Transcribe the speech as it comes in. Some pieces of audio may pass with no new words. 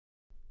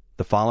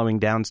The following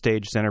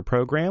Downstage Center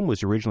program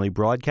was originally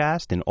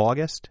broadcast in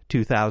August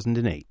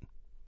 2008.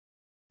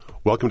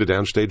 Welcome to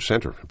Downstage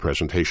Center, a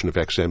presentation of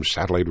XM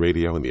Satellite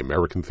Radio and the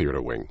American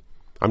Theater Wing.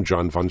 I'm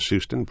John Von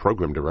Soosten,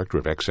 Program Director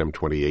of XM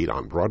 28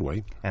 on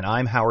Broadway. And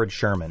I'm Howard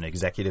Sherman,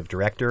 Executive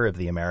Director of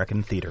the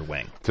American Theater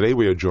Wing. Today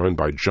we are joined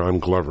by John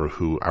Glover,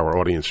 who our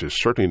audiences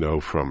certainly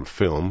know from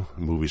film,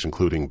 movies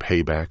including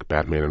Payback,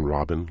 Batman and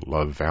Robin,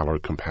 Love, Valor,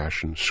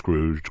 Compassion,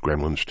 Scrooge,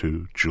 Gremlins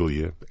 2,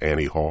 Julia,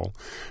 Annie Hall.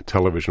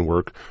 Television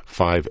work,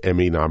 5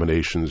 Emmy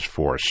nominations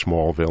for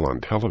Smallville on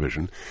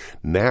television.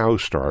 Now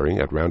starring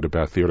at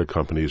Roundabout Theater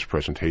Company's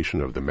presentation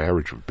of The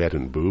Marriage of Bet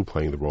and Boo,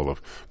 playing the role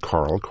of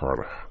Carl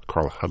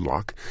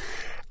Hudlock.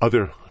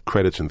 Other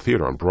credits in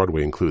theater on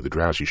Broadway include The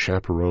Drowsy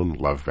Chaperone,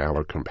 Love,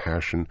 Valor,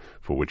 Compassion,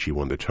 for which he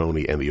won the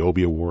Tony and the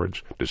Obie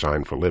Awards,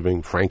 Design for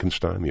Living,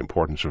 Frankenstein, The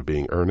Importance of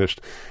Being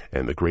Earnest,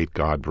 and The Great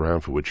God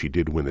Brown, for which he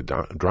did win the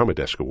Drama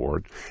Desk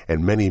Award,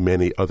 and many,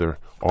 many other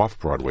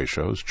off-Broadway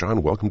shows.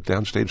 John, welcome to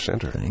Downstage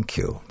Center. Thank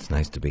you. It's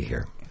nice to be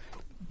here.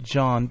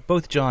 John,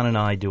 both John and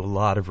I do a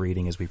lot of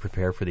reading as we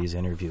prepare for these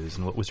interviews,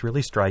 and what was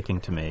really striking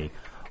to me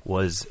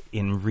was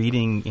in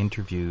reading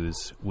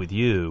interviews with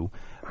you,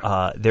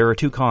 there are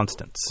two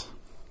constants.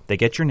 They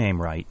get your name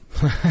right.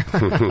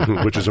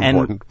 Which is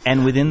important.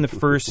 And within the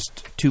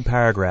first 2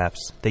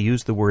 paragraphs, they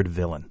use the word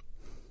villain.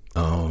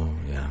 Oh,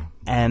 yeah.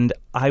 And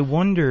I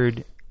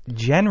wondered,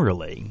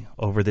 generally,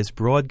 over this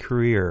broad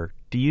career,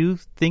 do you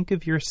think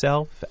of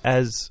yourself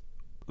as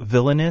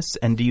villainous,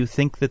 and do you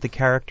think that the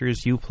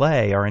characters you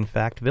play are, in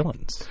fact,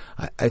 villains?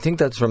 I think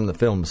that's from the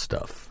film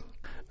stuff,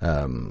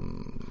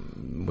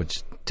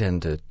 which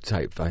tend to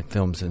type.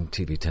 Films and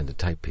TV tend to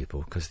type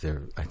people because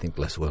they're, I think,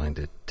 less willing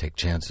to take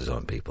chances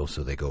on people,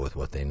 so they go with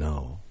what they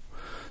know.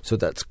 So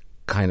that's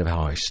kind of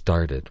how I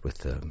started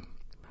with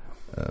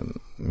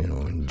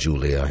in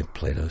Julia, I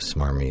played a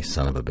smarmy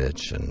son of a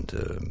bitch, and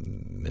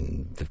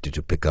in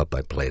 52 Pickup,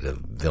 I played a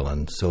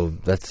villain. So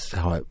that's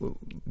how I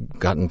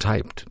gotten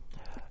typed.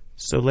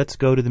 So let's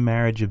go to The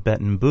Marriage of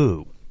Bet and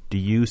Boo. Do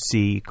you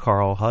see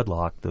Carl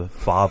Hudlock, the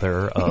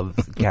father of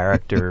the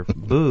character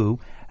Boo,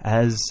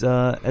 as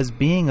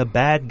being a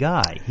bad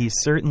guy? He's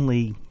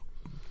certainly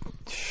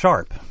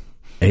sharp.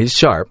 He's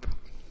sharp.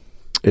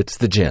 It's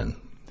the gin.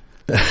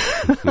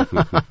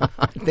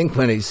 I think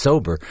when he's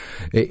sober,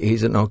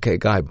 he's an okay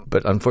guy.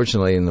 But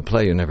unfortunately, in the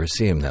play, you never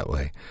see him that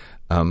way.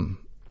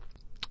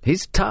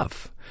 He's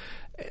tough.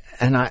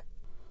 And I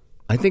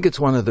think it's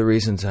one of the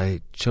reasons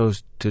I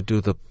chose to do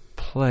the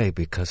play,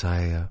 because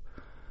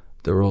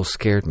the role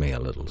scared me a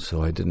little,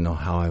 so I didn't know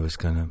how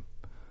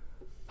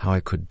I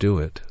could do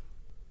it.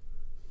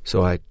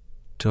 So I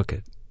took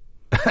it.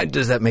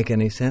 Does that make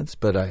any sense?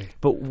 But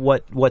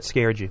what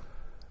scared you?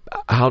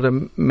 How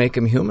to make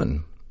him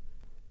human.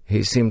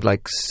 He seemed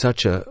like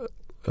such a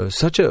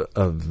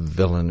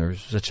villain, or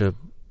such a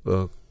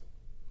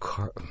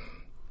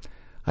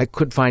I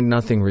could find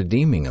nothing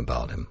redeeming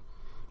about him.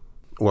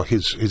 Well,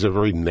 he's a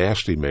very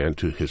nasty man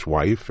to his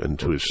wife and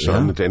to his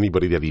son and to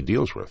anybody that he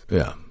deals with.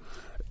 Yeah.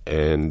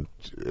 And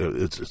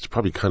it's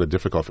probably kind of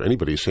difficult for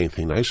anybody to say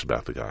anything nice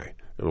about the guy,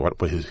 what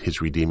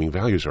his redeeming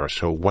values are.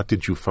 So what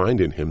did you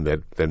find in him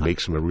that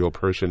makes him a real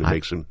person and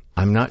makes him...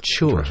 I'm not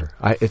sure.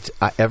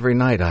 Every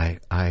night I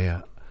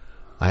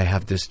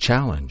have this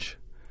challenge,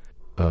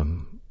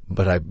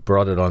 but I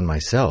brought it on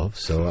myself,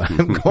 so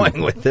I'm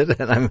going with it,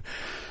 and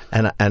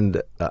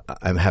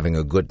I'm having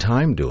a good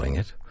time doing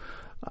it.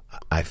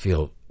 I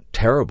feel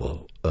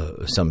terrible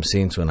some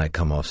scenes when I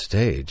come off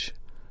stage.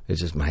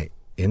 It's just my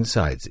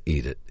insides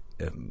eat it.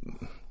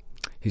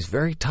 He's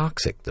very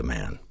toxic, the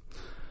man.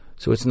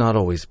 So it's not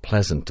always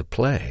pleasant to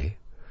play,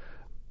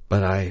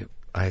 but I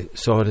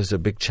saw it as a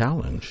big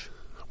challenge.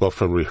 Well,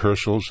 from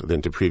rehearsals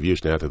then to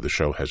previews, now that the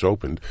show has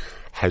opened,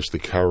 has the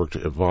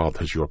character evolved?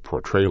 Has your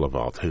portrayal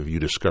evolved? Have you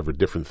discovered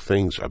different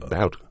things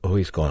about... Oh,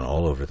 he's gone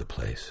all over the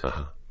place.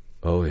 Uh-huh.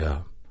 Oh, yeah.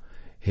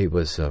 He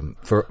was,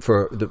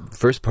 for the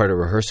first part of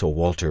rehearsal,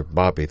 Walter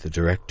Bobby, the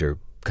director,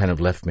 kind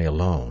of left me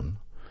alone.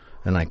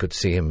 And I could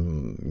see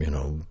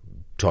him,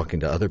 talking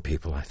to other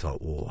people. I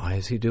thought, well, why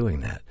is he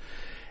doing that?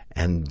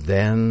 And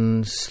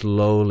then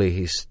slowly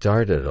he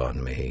started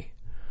on me,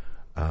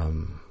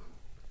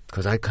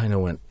 because I kind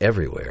of went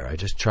everywhere. I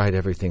just tried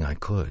everything I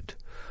could,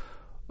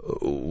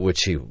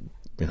 which he,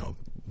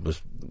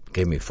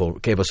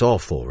 gave us all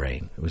full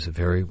rein. It was a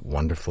very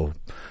wonderful,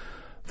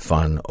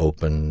 fun,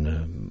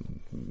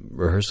 open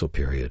rehearsal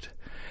period.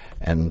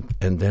 And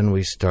then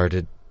we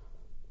started,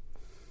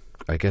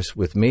 I guess,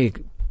 with me,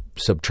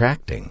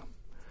 subtracting.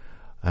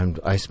 And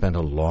I spent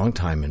a long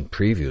time in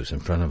previews in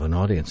front of an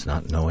audience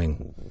not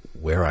knowing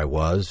where I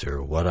was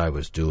or what I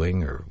was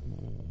doing, or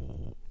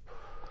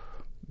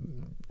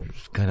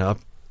just kind of up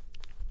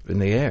in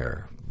the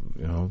air,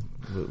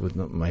 with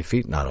my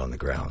feet not on the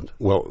ground.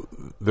 Well,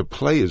 the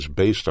play is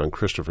based on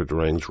Christopher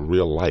Durang's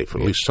real life,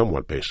 at least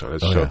somewhat based on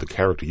it. So the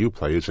character you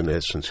play is, in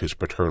essence, his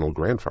paternal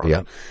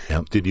grandfather.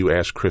 Yep. Did you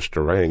ask Chris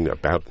Durang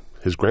about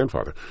his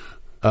grandfather?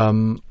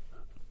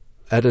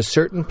 At a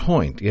certain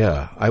point,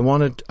 yeah. I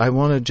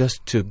wanted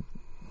just to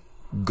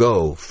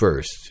go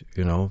first,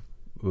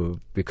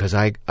 because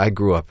I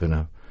grew up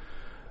in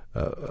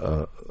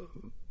a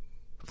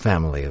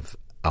family of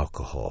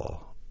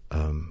alcohol.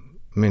 I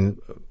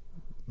mean,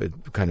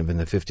 kind of in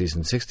the 50s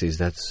and 60s,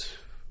 that's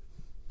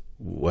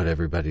what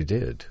everybody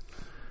did.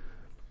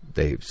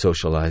 They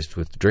socialized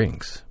with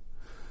drinks.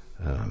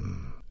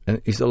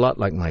 And he's a lot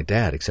like my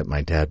dad, except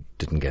my dad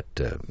didn't get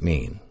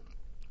mean.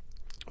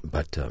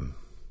 But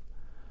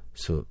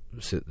so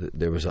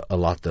there was a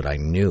lot that I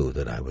knew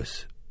that I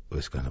was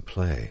going to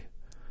play.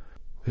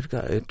 It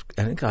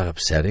got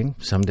upsetting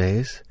some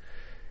days.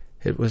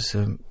 It was,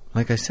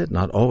 like I said,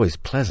 not always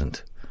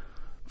pleasant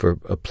for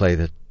a play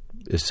that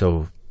is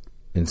so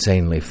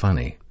insanely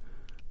funny.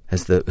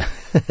 As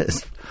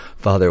as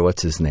Father,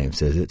 what's his name,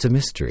 says, it's a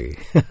mystery.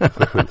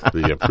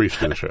 The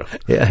priest in the show.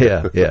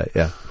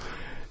 Yeah.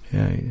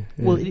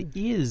 Well, it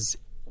is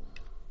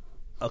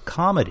a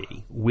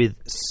comedy with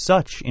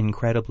such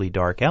incredibly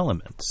dark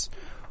elements.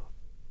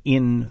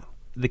 In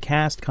the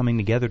cast coming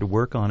together to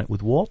work on it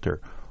with Walter,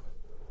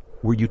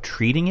 were you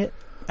treating it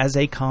as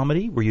a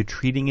comedy? Were you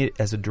treating it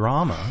as a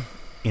drama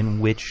in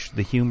which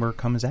the humor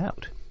comes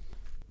out?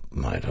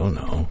 I don't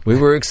know. We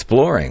were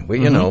exploring. We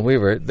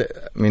were.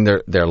 I mean,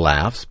 there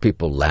laughs.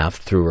 People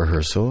laughed through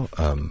rehearsal.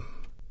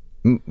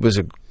 It was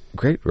a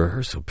great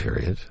rehearsal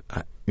period.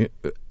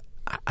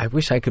 I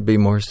wish I could be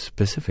more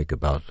specific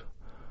about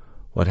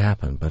what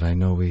happened, but I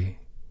know we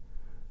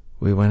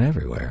went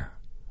everywhere.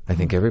 I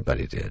think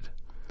everybody did.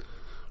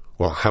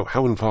 Well,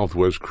 how involved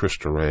was Chris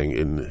Durang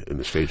in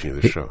the staging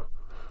of the show?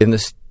 In the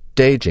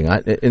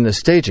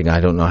staging, I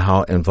don't know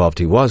how involved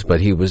he was,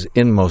 but he was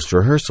in most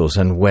rehearsals.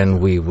 And when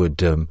we'd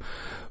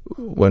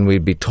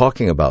be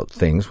talking about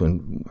things,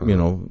 when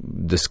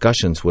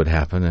discussions would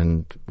happen,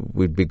 and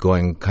we'd be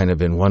going kind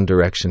of in one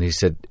direction, he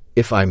said,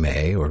 "If I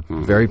may," or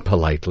very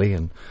politely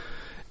and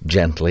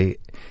gently,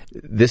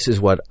 "This is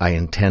what I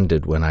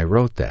intended when I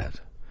wrote that,"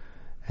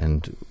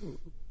 and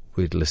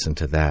we'd listen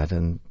to that,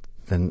 and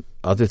then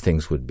other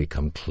things would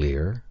become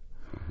clear,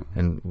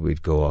 and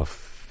we'd go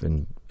off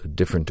in a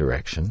different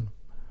direction.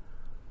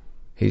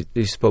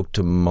 He spoke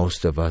to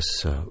most of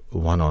us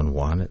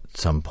one-on-one at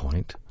some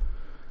point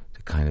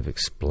to kind of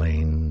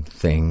explain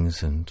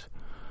things and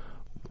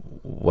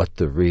what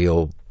the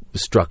real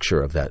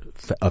structure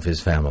of his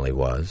family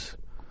was.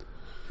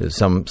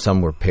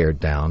 Some were pared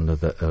down.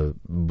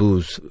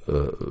 Boo's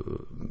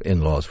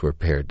in-laws were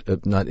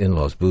pared, not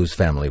in-laws. Boo's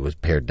family was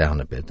pared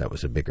down a bit. That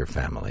was a bigger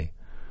family.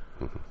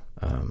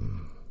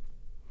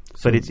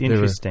 But it's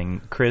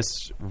interesting.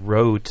 Chris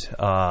wrote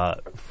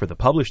for the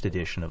published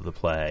edition of the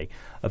play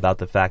about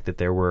the fact that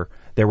there were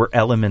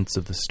elements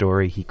of the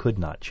story he could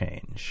not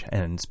change,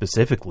 and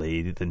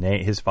specifically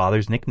his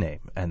father's nickname,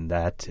 and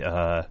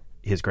that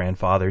his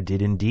grandfather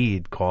did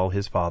indeed call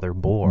his father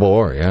Bor.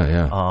 Bor,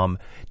 yeah.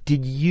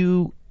 Did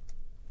you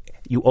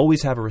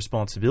always have a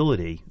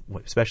responsibility,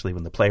 especially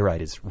when the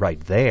playwright is right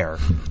there,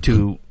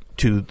 to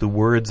the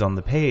words on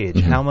the page?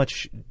 Mm-hmm. How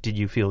much did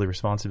you feel the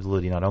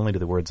responsibility not only to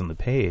the words on the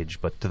page,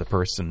 but to the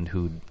person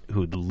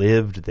who'd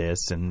lived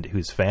this and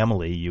whose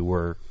family you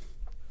were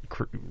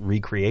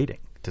recreating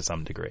to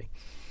some degree?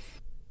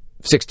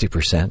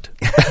 60%.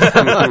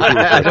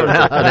 I don't know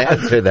how to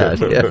answer that.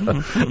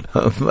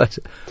 Yeah. But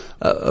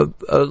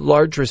a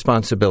large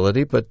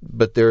responsibility,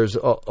 but there's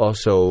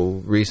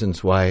also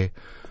reasons why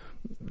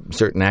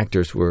certain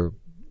actors were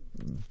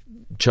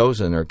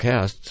chosen or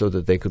cast so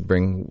that they could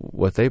bring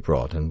what they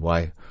brought, and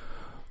why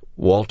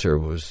Walter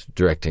was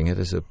directing it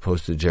as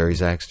opposed to Jerry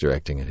Zaks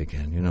directing it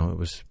again.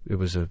 It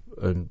was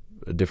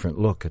a different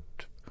look at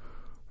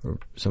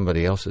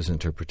somebody else's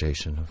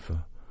interpretation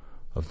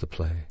of the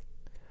play.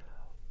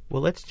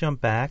 Well, let's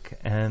jump back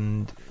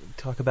and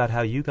talk about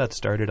how you got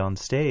started on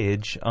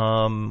stage.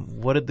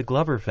 What did the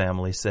Glover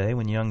family say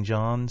when young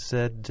John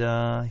said,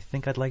 "I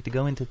think I'd like to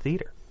go into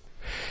theater"?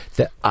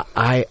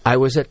 I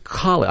was at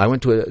college. I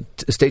went to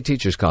a state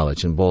teachers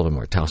college in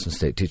Baltimore, Towson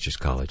State Teachers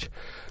College,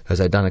 because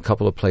I'd done a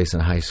couple of plays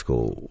in high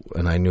school,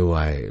 and I knew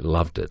I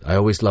loved it. I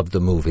always loved the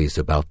movies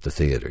about the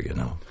theater,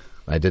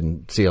 I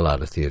didn't see a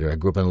lot of theater. I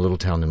grew up in a little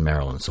town in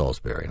Maryland,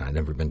 Salisbury, and I'd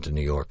never been to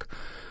New York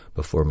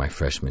before my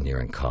freshman year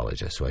in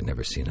college, so I'd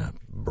never seen a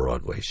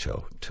Broadway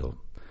show till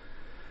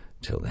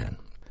then.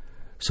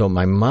 So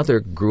my mother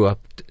grew up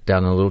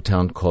down in a little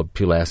town called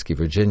Pulaski,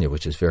 Virginia,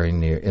 which is very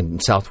near, in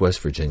southwest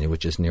Virginia,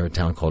 which is near a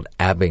town called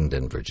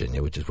Abingdon,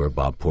 Virginia, which is where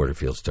Bob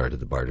Porterfield started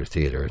the Barter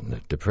Theater in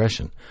the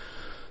Depression.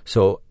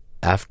 So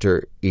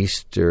after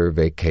Easter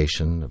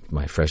vacation of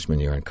my freshman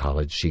year in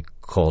college, she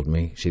called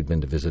me. She'd been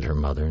to visit her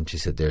mother, and she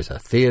said, "There's a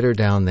theater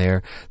down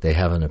there. They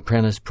have an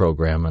apprentice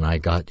program, and I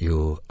got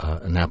you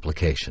an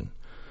application.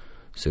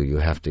 So you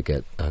have to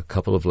get a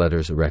couple of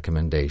letters of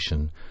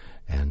recommendation,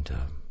 and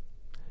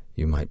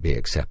you might be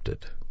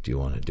accepted. Do you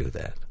want to do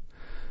that?"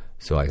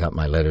 So I got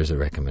my letters of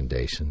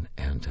recommendation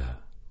and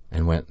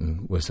went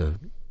and was a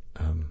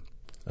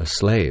a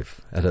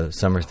slave at a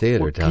summer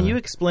theater. Well, can you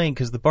explain,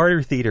 because the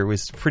Barter Theater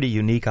was a pretty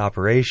unique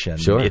operation.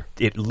 Sure.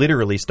 It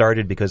literally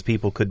started because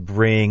people could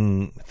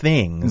bring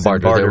things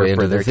Barter and their way barter for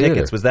into the their theater.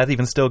 tickets. Was that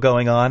even still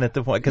going on at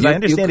the point? Because I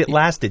understand it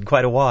lasted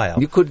quite a while.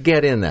 You could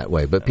get in that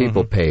way, but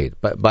people paid.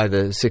 But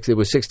it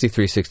was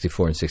 63,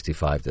 64, and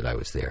 65 that I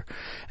was there.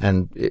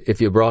 And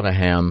if you brought a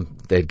ham,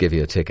 they'd give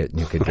you a ticket and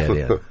you could get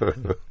in.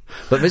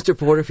 But Mr.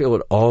 Porterfield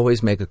would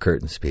always make a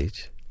curtain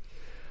speech.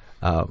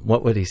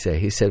 What would he say?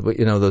 He said,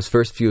 well, those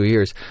first few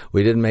years,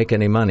 we didn't make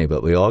any money,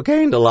 but we all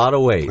gained a lot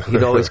of weight.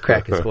 He'd always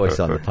crack his voice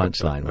on the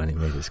punchline when he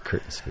made his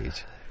curtain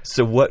speech.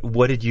 So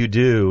what did you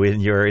do in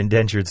your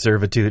indentured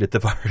servitude at the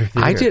Barter Theater?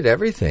 I did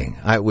everything.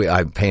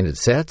 I painted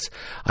sets.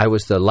 I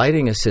was the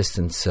lighting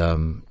assistant's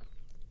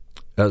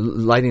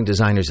lighting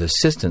designer's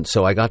assistant,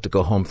 so I got to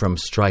go home from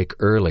strike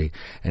early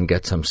and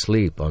get some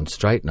sleep on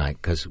strike night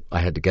because I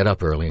had to get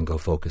up early and go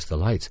focus the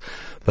lights.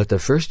 But the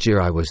first year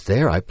I was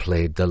there, I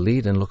played the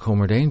lead in Look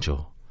Homeward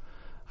Angel.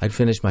 I'd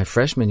finished my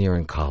freshman year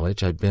in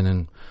college. I'd been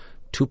in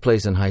 2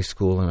 plays in high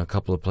school and a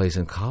couple of plays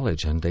in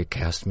college, and they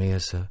cast me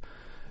as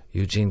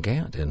Eugene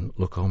Gant in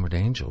Look Homeward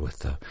Angel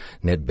with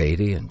Ned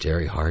Beatty and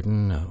Jerry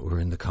Hardin were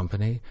in the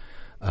company.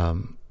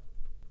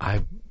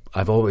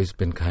 I've always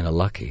been kind of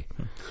lucky.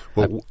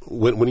 Well,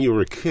 when you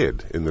were a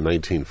kid in the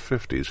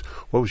 1950s,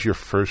 what was your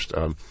first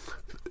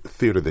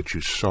theater that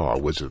you saw?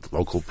 Was it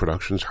local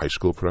productions, high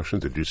school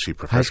productions? Did you see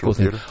professional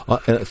theater?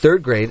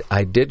 Third grade,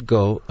 I did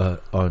go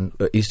on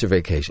Easter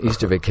vacation.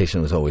 Easter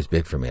vacation was always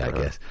big for me, I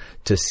guess,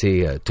 to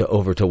see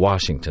over to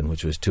Washington,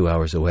 which was 2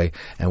 hours away,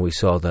 and we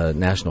saw the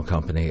National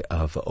Company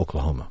of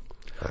Oklahoma.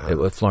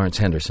 Florence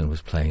Henderson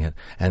was playing it,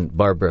 and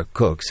Barbara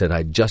Cook said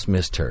I just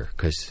missed her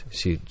because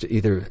she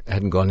either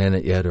hadn't gone in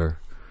it yet,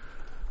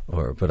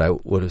 but I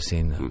would have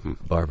seen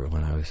Barbara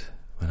when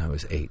I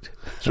was 8.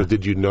 So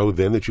did you know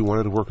then that you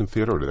wanted to work in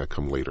theater, or did that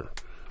come later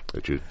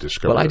that you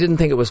discovered? Well, I didn't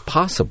think it was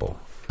possible.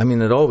 I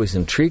mean, it always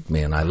intrigued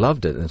me, and I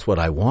loved it, and it's what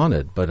I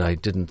wanted. But I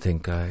didn't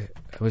think I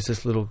was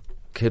this little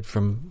kid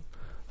from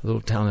a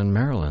little town in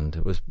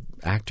Maryland.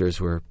 Actors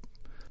were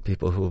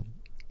people who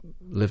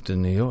lived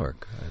in New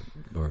York,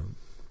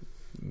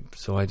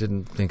 so I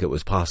didn't think it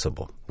was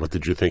possible. What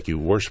did you think you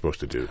were supposed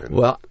to do then?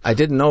 Well, I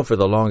didn't know for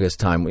the longest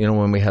time.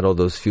 When we had all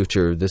those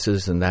future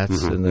thises and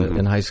that's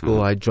in high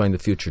school, I joined the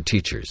future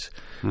teachers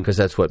because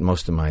that's what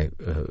most of my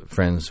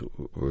friends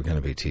were going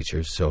to be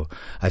teachers. So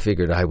I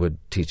figured I would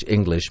teach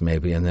English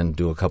maybe and then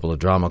do a couple of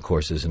drama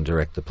courses and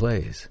direct the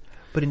plays.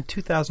 But in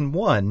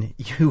 2001,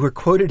 you were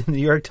quoted in the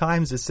New York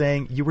Times as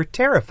saying you were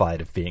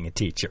terrified of being a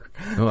teacher.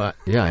 Well,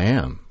 yeah, I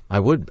am. I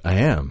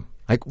am.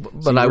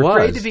 But I was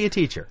afraid to be a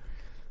teacher.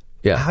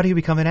 Yeah. How do you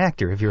become an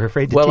actor if you're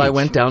afraid to teach? Well, I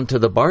went down to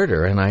the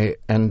Barter,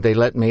 and they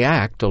let me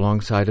act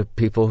alongside of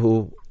people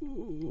who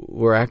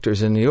were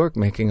actors in New York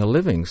making a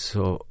living.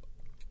 So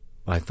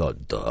I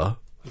thought, duh.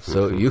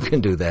 So you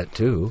can do that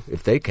too.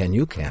 If they can,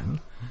 you can.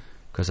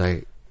 Because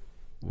I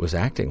was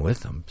acting with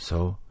them.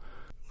 So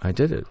I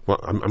did it. Well,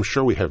 I'm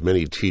sure we have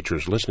many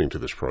teachers listening to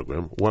this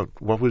program.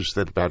 What was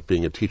that about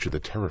being a teacher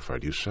that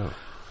terrified you so?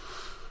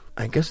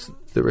 I guess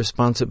the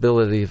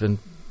responsibility of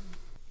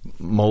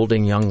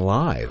molding young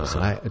lives.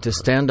 To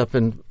stand up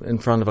in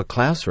front of a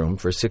classroom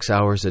for 6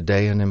 hours a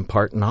day and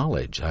impart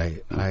knowledge.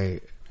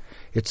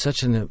 It's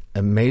such an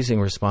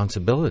amazing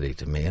responsibility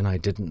to me, and I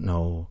didn't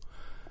know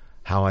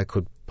how I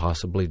could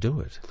possibly do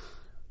it.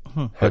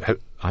 But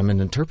I'm an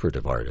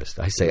interpretive artist.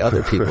 I say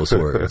other people's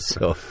words.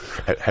 So,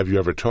 have you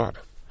ever taught?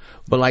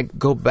 Well, I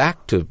go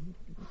back to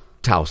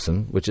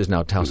Towson, which is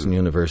now Towson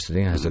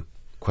University, and has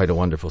quite a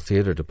wonderful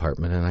theater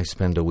department, and I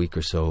spend a week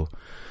or so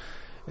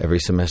every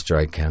semester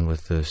I can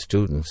with the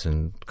students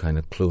and kind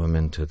of clue them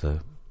into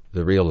the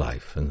real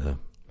life and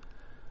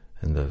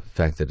the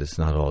fact that it's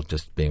not all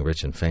just being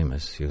rich and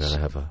famous. You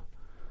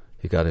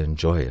got to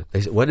enjoy it.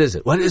 They say, what is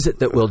it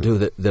that we'll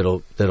do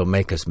that'll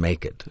make us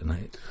make it? And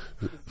I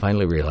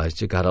finally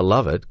realized you got to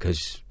love it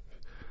because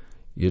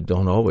you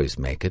don't always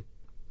make it.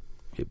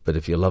 But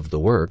if you love the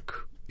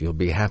work, you'll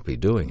be happy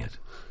doing it.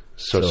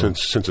 So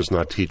since it's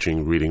not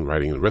teaching reading,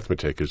 writing, and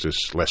arithmetic, is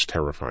this less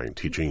terrifying,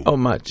 teaching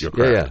much. Your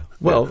craft? Yeah.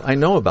 Well, I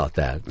know about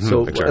that.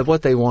 So exactly.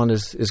 What they want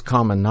is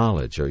common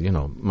knowledge or,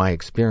 my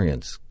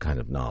experience kind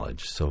of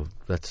knowledge. So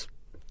that's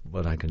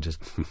what I can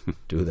just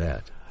do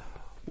that.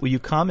 Well, you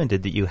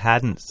commented that you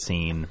hadn't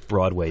seen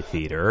Broadway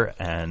theater,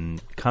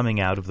 and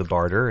coming out of the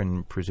Barter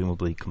and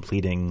presumably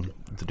completing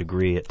the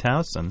degree at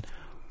Towson,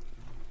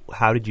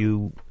 how did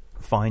you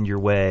find your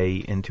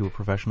way into a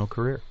professional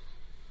career?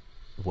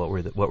 What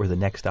were the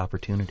next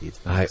opportunities,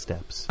 the next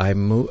steps? I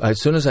moved as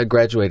soon as I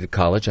graduated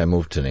college. I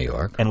moved to New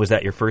York. And was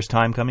that your first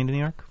time coming to New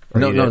York? Or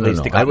No.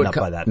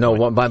 By that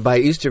point? By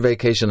Easter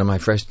vacation of my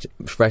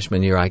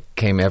freshman year, I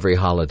came every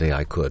holiday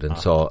I could and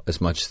saw as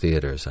much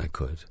theater as I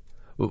could.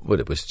 But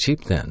it was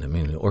cheap then. I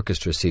mean, the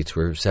orchestra seats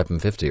were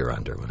 $7.50 or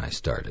under when I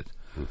started.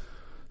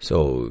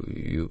 So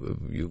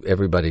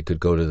everybody could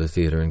go to the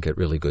theater and get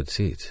really good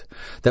seats.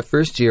 That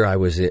first year I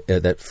was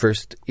that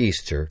first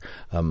Easter.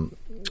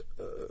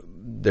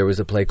 there was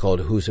a play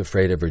called Who's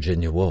Afraid of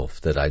Virginia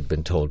Woolf that I'd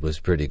been told was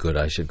pretty good.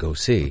 I should go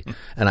see.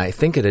 And I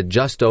think it had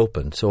just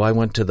opened, so I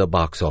went to the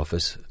box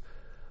office.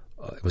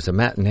 It was a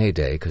matinee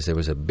day because there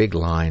was a big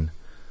line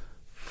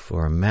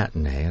for a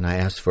matinee, and I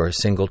asked for a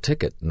single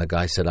ticket, and the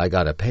guy said, I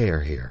got a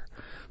pair here.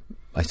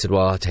 I said,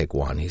 well, I'll take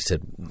one. He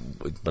said,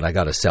 but I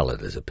got to sell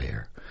it as a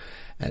pair.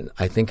 And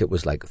I think it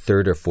was like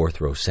third or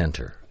fourth row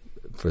center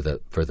for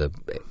the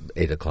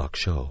 8 o'clock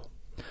show.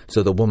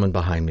 So the woman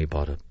behind me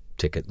bought a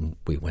ticket, and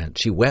we went.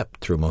 She wept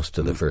through most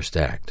of the first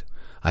act.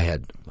 I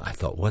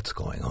thought, what's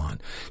going on?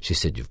 She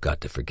said, you've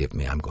got to forgive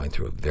me. I'm going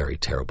through a very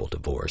terrible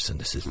divorce, and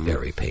this is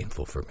very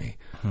painful for me.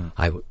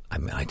 I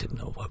didn't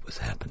know what was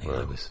happening.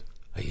 I was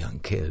a young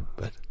kid,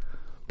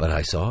 but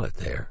I saw it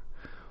there.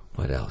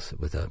 What else?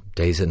 With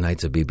Days and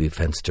Nights of B.B.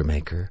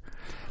 Fenstermaker,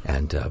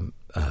 and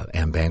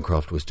Anne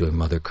Bancroft was doing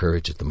Mother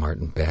Courage at the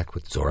Martin Beck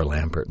with Zora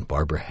Lampert and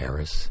Barbara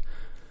Harris.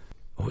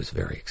 It was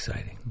very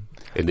exciting.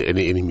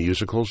 Any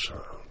musicals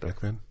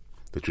back then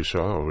that you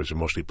saw, or was it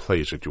mostly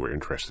plays that you were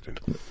interested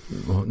in?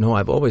 Well, no,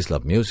 I've always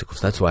loved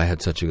musicals. That's why I had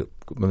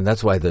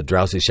that's why The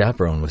Drowsy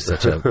Chaperone was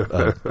such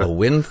a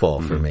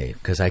windfall for me,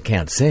 because I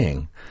can't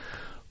sing.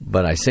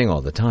 But I sing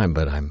all the time,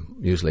 but I'm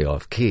usually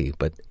off key.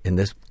 But in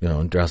this,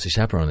 in Drowsy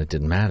Chaperone, it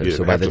didn't matter.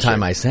 So by the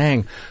time I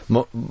sang,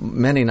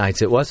 many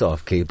nights it was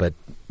off key, but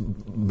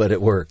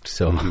it worked.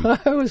 So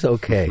I was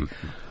okay.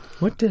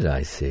 What did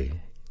I see?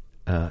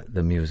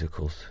 The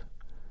musicals.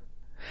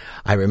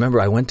 I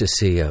remember I went to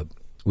see.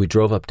 We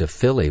drove up to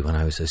Philly when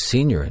I was a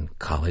senior in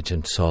college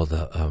and saw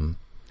the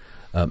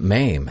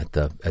Mame at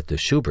the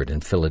Schubert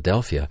in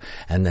Philadelphia,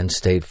 and then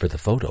stayed for the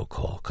photo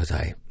call because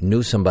I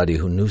knew somebody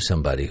who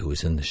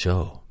was in the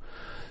show.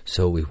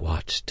 So we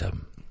watched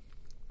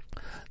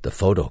the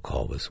photo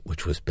call,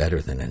 which was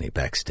better than any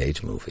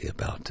backstage movie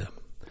about.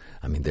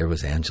 There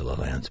was Angela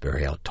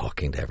Lansbury out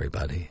talking to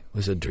everybody. It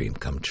was a dream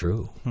come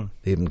true.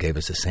 They even gave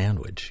us a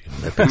sandwich.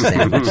 That big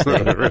sandwich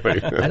thing.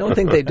 Really? I don't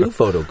think they do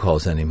photo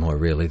calls anymore.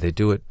 Really, they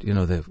do it.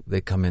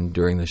 They come in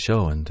during the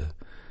show and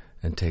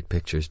take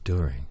pictures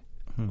during.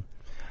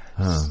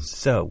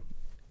 So,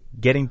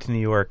 getting to New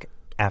York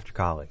after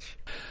college.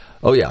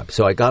 Oh yeah.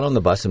 So I got on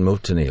the bus and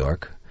moved to New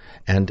York,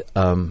 and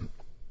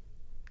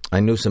I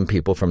knew some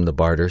people from the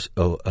Barters.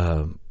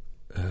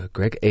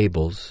 Greg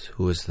Abels,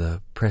 who was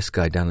the press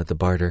guy down at the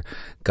Barter,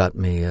 got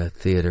me a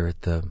theater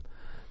at the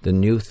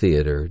New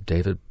Theater.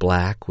 David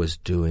Black was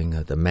doing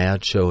the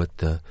Mad Show at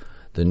the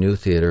New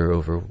Theater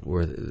over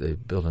where they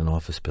built an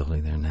office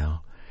building there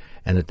now.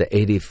 And at the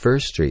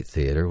 81st Street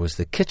Theater was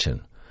The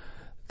Kitchen,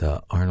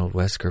 the Arnold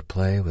Wesker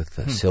play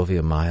with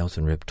Sylvia Miles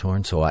and Rip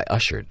Torn. So I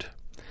ushered.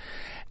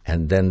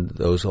 And then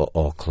those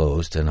all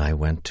closed, and I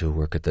went to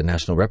work at the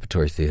National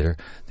Repertory Theater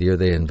the year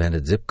they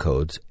invented zip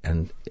codes,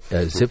 and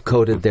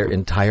zip-coded their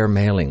entire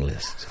mailing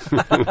list.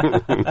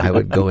 I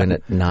would go in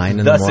at 9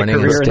 in the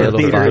morning and stay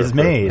till 5. Is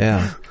made.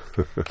 Yeah.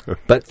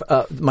 But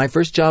my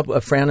first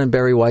job, Fran and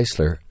Barry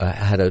Weissler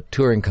had a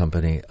touring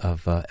company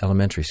of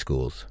elementary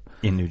schools.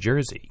 In New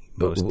Jersey,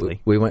 mostly.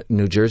 We went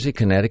New Jersey,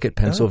 Connecticut,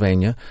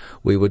 Pennsylvania.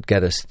 We would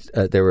get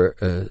there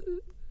were...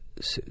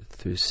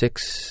 through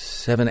 6,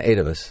 7, 8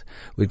 of us,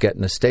 we'd get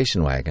in a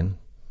station wagon.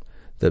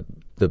 The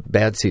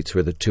bad seats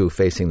were the two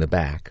facing the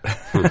back.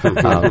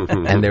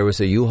 And there was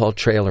a U-Haul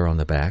trailer on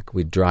the back.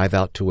 We'd drive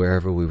out to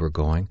wherever we were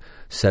going,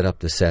 set up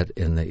the set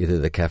in either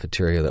the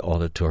cafeteria or the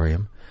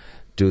auditorium,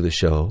 do the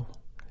show.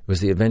 It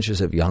was the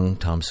adventures of young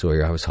Tom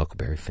Sawyer. I was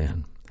Huckleberry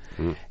Finn.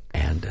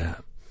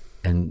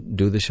 And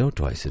do the show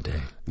twice a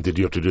day. Did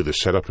you have to do the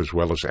setup as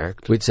well as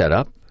act? We'd set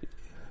up.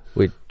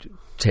 We'd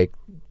take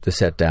the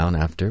set down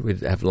after.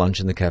 We'd have lunch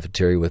in the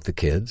cafeteria with the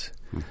kids,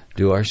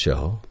 do our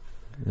show,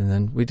 and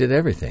then we did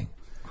everything.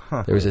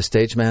 There was a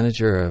stage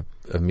manager,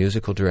 a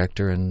musical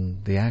director,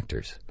 and the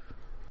actors.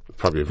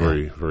 Probably a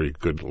very, very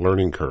good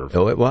learning curve.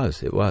 Oh, it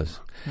was.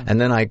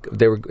 And then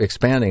they were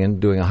expanding and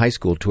doing a high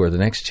school tour the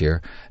next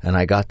year, and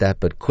I got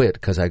that but quit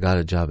because I got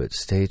a job at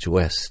Stage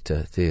West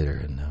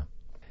Theater in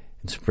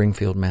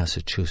Springfield,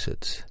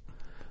 Massachusetts.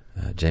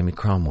 Jamie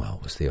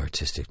Cromwell was the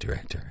artistic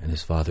director, and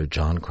his father,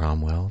 John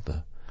Cromwell,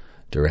 the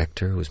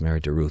director, who was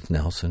married to Ruth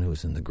Nelson, who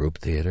was in the group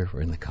theater or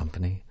in the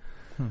company.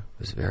 It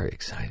was very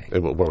exciting.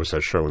 And what was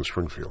that show in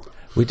Springfield?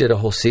 We did a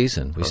whole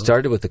season. We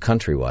started with The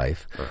Country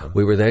Wife.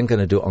 We were then going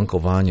to do Uncle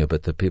Vanya,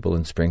 but the people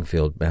in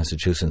Springfield,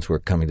 Massachusetts, were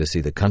coming to see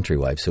The Country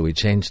Wife, so we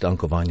changed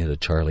Uncle Vanya to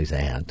Charlie's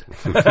Aunt.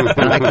 And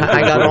I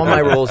got all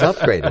my roles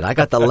upgraded. I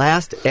got the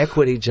last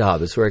equity job.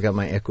 That's where I got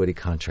my equity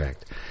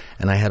contract.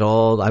 And I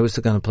was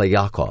going to play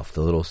Yakov,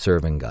 the little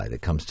serving guy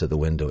that comes to the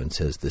window and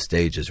says, "The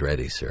stage is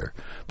ready, sir."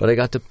 But I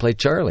got to play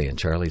Charlie and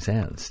Charlie's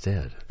Aunt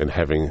instead. And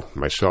having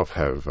myself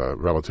have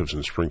relatives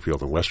in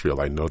Springfield and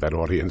Westfield, I know that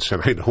audience,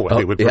 and I know why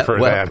they would prefer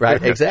that.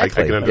 Right,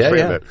 exactly. I can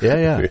understand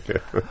that.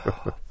 Yeah.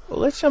 Well,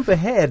 let's jump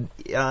ahead.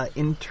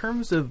 In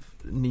terms of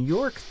New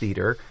York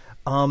theater,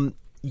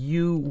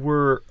 you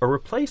were a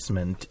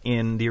replacement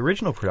in the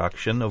original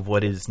production of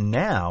what is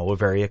now a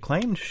very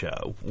acclaimed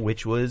show,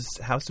 which was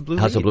House of Blue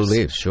Leaves. House of Blue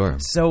Leaves, sure.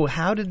 So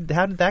how did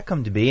that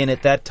come to be? And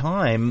at that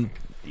time,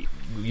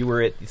 you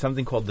were at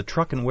something called the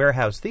Truck and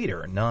Warehouse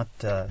Theater, not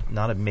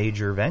a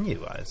major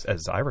venue,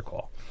 as I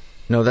recall.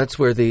 No, that's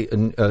where the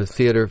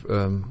theater.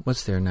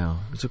 What's there now?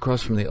 It's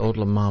across from the old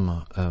La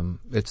Mama.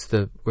 It's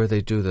where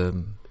they do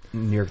the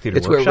New York Theater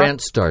It's Workshop? where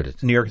Rant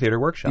started. New York Theater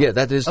Workshop. Yeah,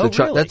 that is the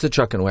truck. Really? That's the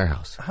Truck and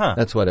Warehouse. Huh.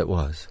 That's what it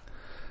was.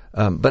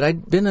 But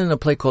I'd been in a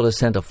play called A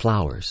Scent of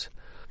Flowers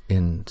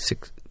in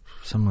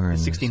somewhere in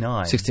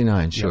 69.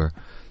 69, sure.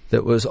 Yep.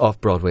 That was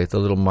off Broadway at the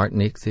little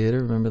Martinique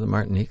Theater. Remember the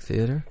Martinique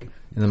Theater?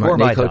 In the Before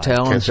Martinique my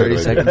Hotel on Can't say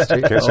that I 32nd did.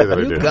 Street. Can't say that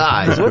I you did.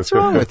 guys, what's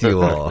wrong with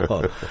you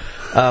all?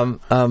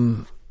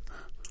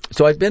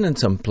 So I'd been in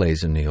some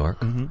plays in New York.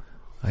 Mm-hmm.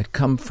 I'd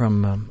come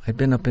from, I'd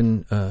been up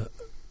in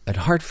at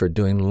Hartford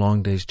doing The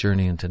Long Day's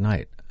Journey into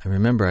Night. I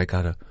remember I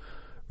got a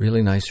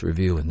really nice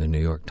review in the New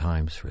York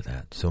Times for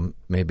that. So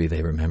maybe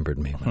they remembered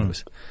me when it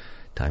was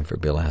time for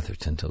Bill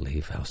Atherton to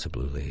leave House of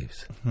Blue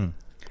Leaves. Hmm.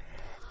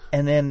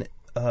 And then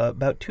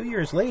about 2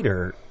 years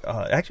later,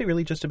 actually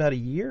really just about a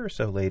year or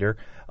so later,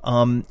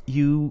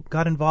 you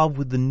got involved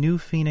with the New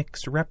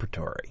Phoenix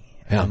Repertory.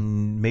 Yeah.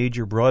 And made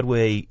your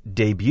Broadway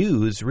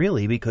debuts,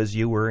 really, because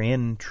you were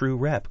in True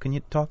Rep. Can you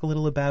talk a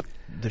little about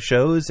the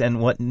shows and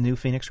what New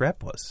Phoenix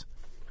Rep was?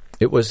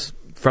 It was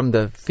from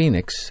the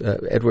Phoenix,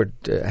 Edward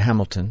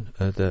Hamilton,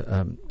 and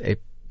the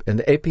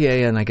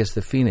APA and I guess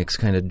the Phoenix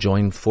kind of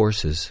joined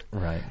forces.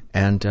 Right.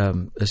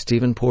 And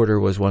Stephen Porter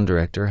was one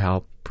director,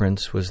 Hal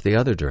Prince was the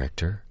other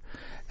director.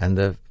 And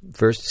the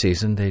first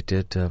season they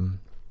did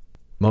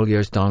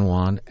Moliere's Don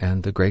Juan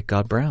and The Great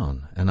God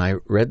Brown. And I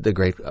read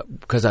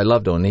because I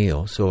loved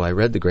O'Neill, so I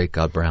read The Great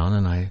God Brown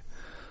and I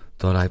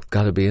thought I've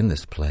got to be in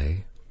this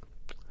play.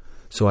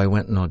 So I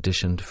went and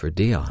auditioned for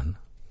Dion.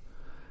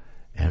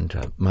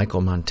 And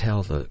Michael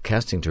Montel, the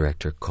casting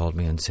director, called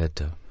me and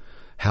said,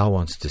 Hal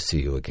wants to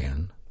see you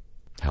again.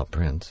 Hal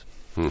Prince.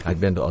 Mm-hmm.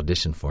 I'd been to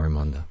audition for him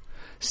on the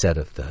set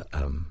of the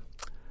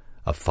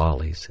of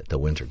Follies at the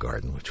Winter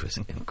Garden, which was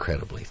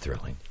incredibly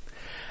thrilling.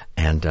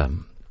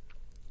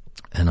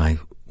 And I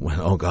went,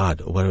 oh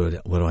God, what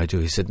do I do?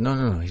 He said,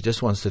 no, he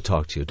just wants to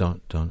talk to you.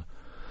 Don't.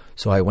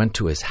 So I went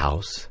to his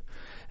house,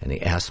 and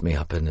he asked me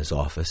up in his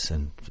office,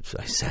 and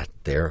I sat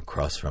there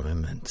across from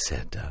him and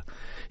said,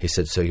 he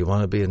said, so you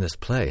want to be in this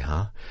play,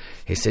 huh?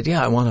 He said,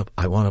 yeah, I want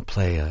to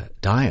play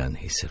Dion.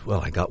 He said,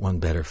 well, I got one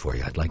better for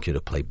you. I'd like you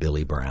to play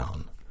Billy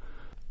Brown.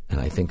 And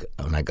I think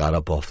when I got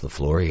up off the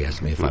floor, he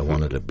asked me if I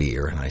wanted a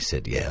beer, and I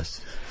said yes.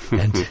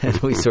 And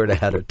we sort of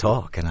had a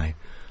talk, and I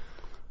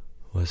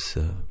was...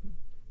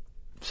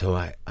 So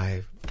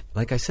I,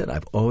 like I said,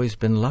 I've always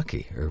been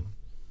lucky. Or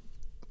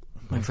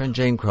my friend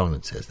Jane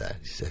Cronin says that.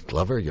 She said,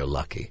 Glover, you're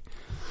lucky.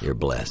 You're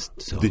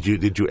blessed. So Did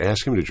you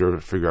ask him? Did you ever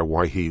figure out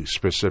why he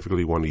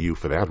specifically wanted you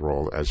for that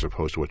role as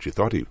opposed to what you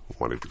thought he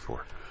wanted you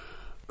for?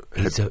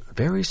 He's a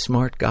very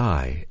smart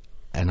guy,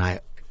 and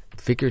I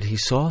figured he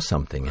saw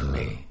something in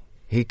me.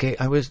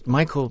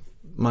 Michael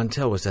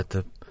Montel was at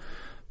the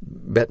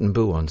Bet and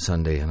Boo on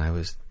Sunday, and I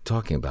was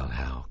talking about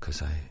Hal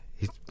because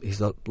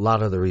he's a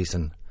lot of the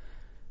reason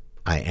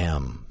I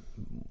am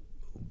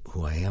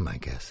who I am, I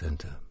guess,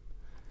 and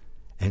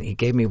he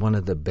gave me one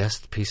of the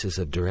best pieces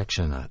of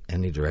direction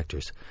any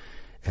director's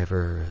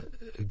ever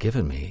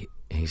given me.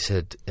 He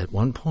said at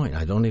one point,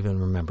 I don't even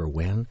remember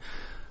when,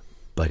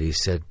 but he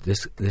said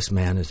this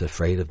man is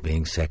afraid of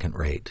being second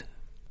rate,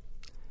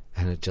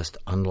 and it just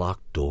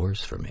unlocked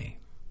doors for me.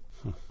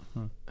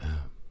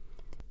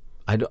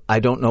 I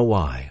don't know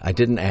why. I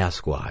didn't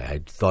ask why.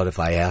 I thought if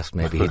I asked,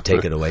 maybe he'd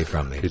take it away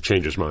from me. He'd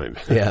change his mind.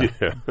 Yeah.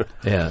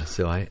 Yeah.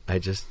 So I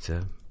just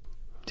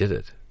did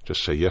it.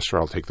 Just say, yes, sir,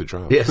 I'll take the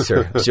job. Yes,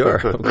 sir. Sure.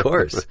 Of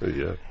course.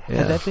 Yeah.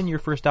 Had that been your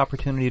first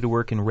opportunity to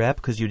work in Rep?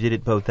 Because you did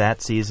it both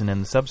that season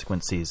and the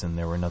subsequent season.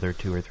 There were another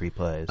 2 or 3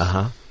 plays.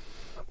 Uh-huh.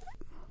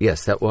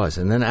 Yes, that was.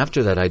 And then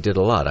after that, I did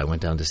a lot. I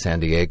went down to San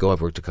Diego.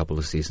 I've worked a couple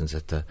of seasons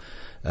at the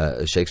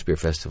Shakespeare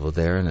Festival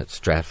there, and at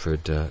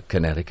Stratford,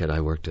 Connecticut,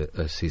 I worked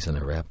a season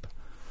of Rep.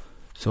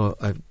 So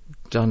I've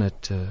done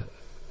it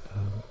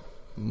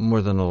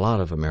more than a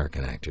lot of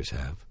American actors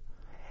have.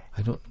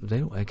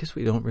 I guess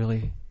we don't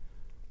really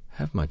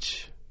have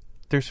much.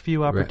 There's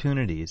few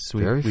opportunities.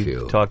 Very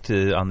few.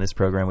 On this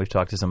program, we've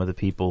talked to some of the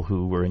people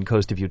who were in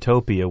Coast of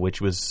Utopia, which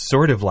was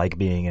sort of like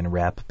being in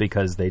Rep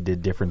because they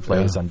did different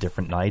plays on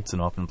different nights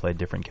and often played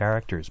different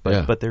characters.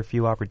 But there are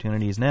few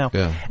opportunities now.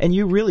 Yeah. And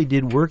you really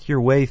did work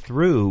your way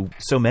through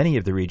so many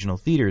of the regional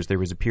theaters. There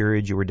was a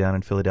period you were down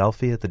in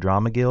Philadelphia at the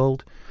Drama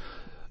Guild.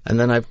 And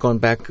then I've gone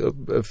back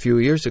a few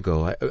years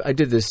ago. I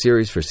did this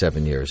series for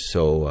 7 years,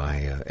 so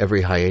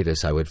every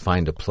hiatus I would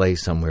find a play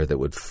somewhere that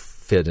would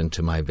fit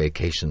into my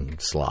vacation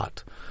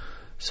slot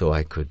so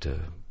I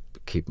could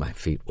keep my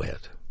feet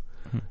wet.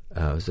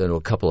 So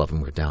a couple of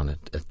them were down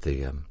at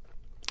the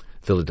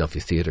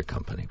Philadelphia Theater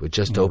Company. We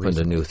just opened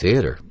a new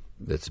theater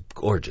that's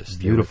gorgeous.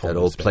 Beautiful. That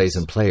old Plays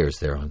and Players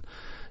there on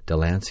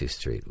Delancey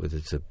Street.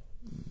 It's a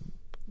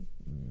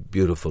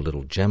beautiful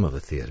little gem of a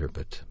theater,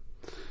 but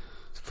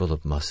full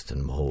of must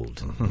and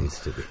mold and needs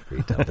to be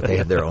redone. But they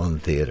have their own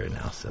theater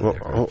now. So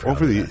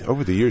over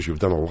the years, you've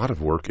done a lot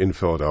of work in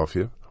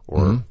Philadelphia,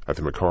 or at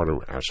the McCarter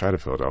outside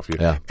of Philadelphia.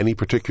 Yeah. Any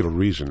particular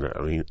reason?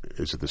 I mean,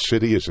 is it the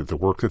city? Is it the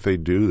work that they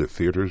do, the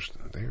theaters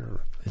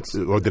there?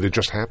 Or did it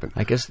just happen?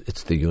 I guess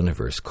it's the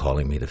universe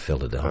calling me to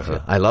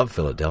Philadelphia. I love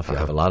Philadelphia. I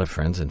have a lot of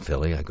friends in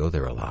Philly. I go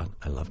there a lot.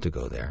 I love to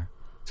go there.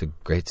 It's a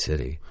great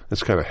city.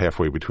 It's kind of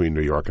halfway between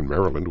New York and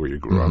Maryland, where you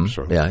grew up.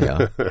 So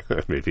Yeah.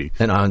 maybe.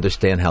 And I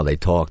understand how they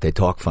talk. They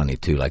talk funny,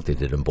 too, like they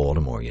did in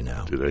Baltimore, you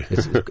know. Do they?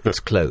 It's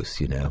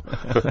close, you know.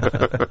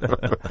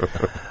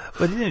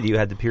 But you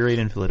had the period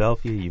in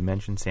Philadelphia. You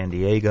mentioned San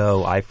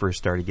Diego. I first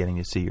started getting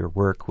to see your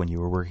work when you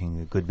were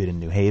working a good bit in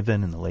New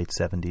Haven in the late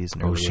 70s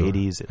and early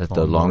 80s. At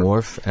the Long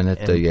Wharf and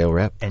at the Yale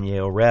Rep. And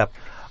Yale Rep.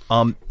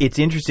 It's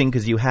interesting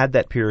because you had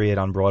that period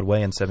on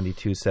Broadway in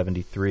 72,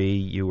 73.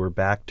 You were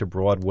back to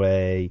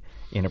Broadway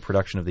in a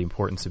production of The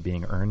Importance of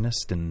Being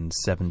Earnest in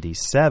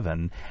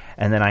 77.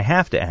 And then I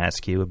have to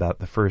ask you about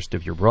the first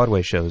of your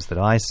Broadway shows that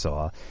I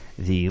saw,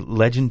 the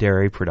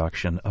legendary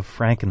production of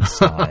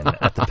Frankenstein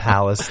at the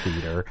Palace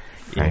Theater.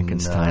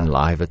 Frankenstein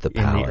live at the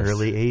Palace. In the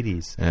early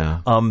 80s.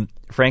 Yeah.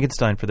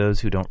 Frankenstein, for those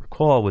who don't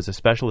recall, was a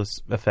special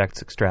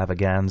effects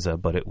extravaganza,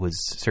 but it was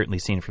certainly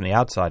seen from the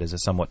outside as a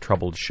somewhat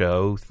troubled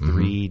show.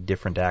 Three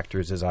different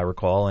actors, as I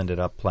recall, ended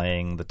up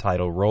playing the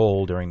title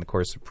role during the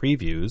course of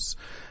previews.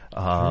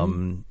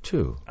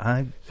 Two.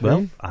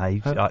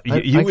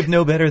 You would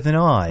know better than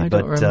I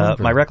don't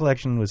remember. My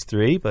recollection was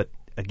three, but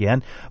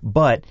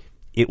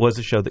it was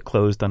a show that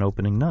closed on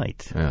opening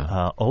night.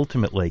 Yeah.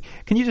 Ultimately,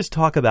 can you just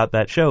talk about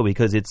that show?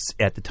 Because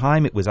at the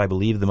time it was, I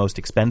believe, the most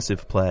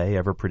expensive play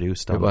ever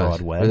produced on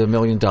Broadway. With $1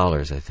 million,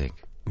 I think.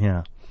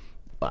 Yeah.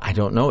 I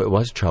don't know. It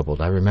was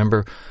troubled. I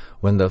remember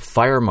when the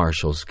fire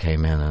marshals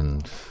came in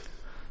and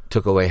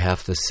took away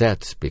half the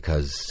sets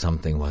because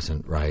something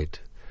wasn't right.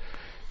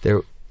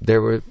 There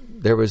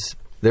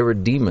were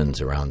demons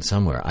around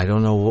somewhere. I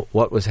don't know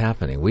what was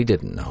happening. We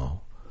didn't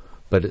know.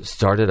 But it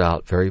started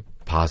out very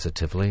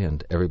positively,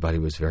 and everybody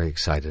was very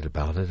excited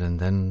about it. And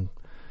then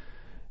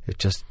it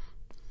just,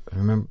 I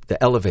remember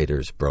the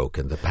elevators broke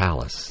in the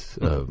Palace.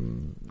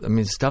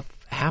 Stuff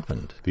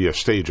happened. The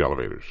stage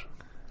elevators.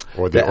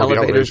 Or the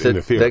elevators in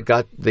the theater. that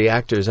got the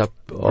actors up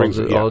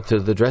all to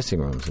the dressing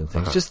rooms and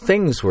things. Just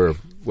things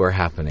were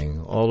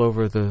happening all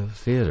over the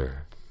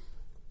theater.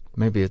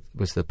 Maybe it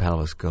was the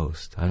Palace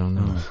ghost. I don't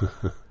know.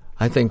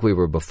 I think we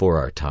were before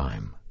our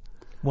time.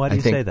 Why do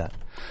you say that?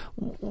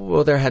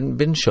 Well, there hadn't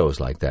been shows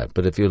like that.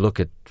 But if you look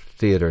at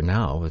theater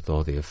now with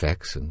all the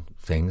effects and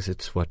things,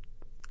 it's what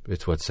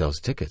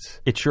sells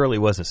tickets. It surely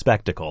was a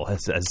spectacle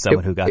as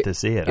someone who got to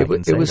see it.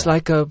 It was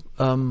like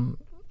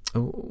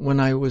when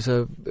I was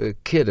a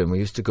kid and we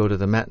used to go to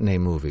the matinee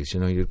movies. You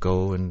know, you'd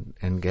go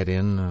and get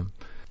in.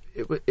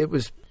 It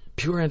was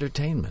pure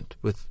entertainment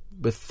with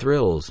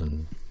thrills.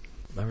 And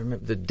I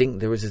remember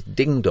there was this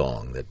ding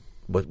dong,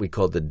 what we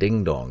called the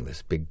ding dong,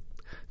 this big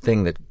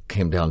thing that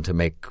came down to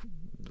make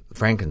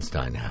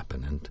Frankenstein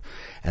happen.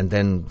 And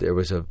then there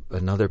was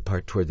another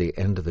part toward the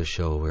end of the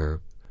show where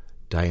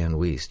Diane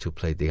Wiest, who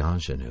played the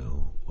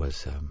ingenue,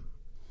 was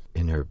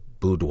in her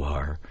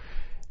boudoir.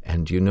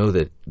 And you know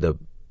that the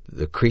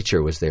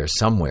creature was there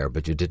somewhere,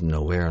 but you didn't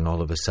know where. And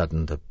all of a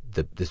sudden,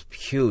 this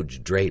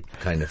huge drape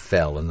kind of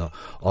fell, and the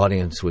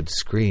audience would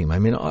scream. I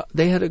mean,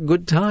 they had a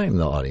good time,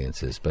 the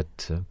audiences,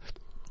 but...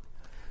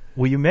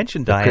 Well, you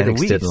mentioned Diane Wiest.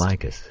 Critics didn't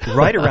like us.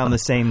 Right around the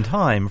same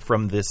time,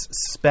 from this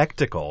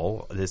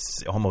spectacle,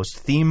 this almost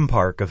theme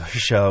park of a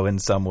show in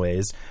some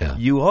ways,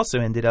 you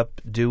also ended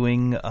up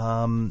doing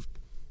Hedda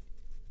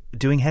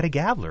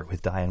Gabler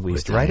with Diane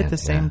Wiest at the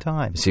same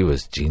time. She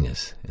was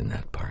genius in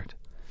that part.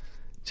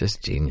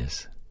 Just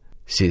genius.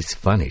 She's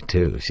funny,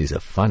 too. She's a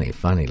funny,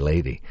 funny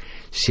lady.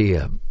 She,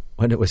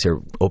 when it was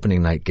her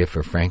opening night gift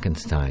for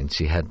Frankenstein,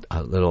 she had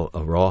a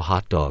raw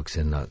hot dogs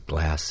in a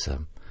glass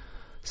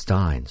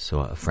stein, so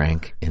a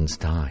Frank in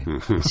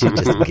stein. She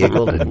just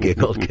giggled and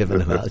giggled, giving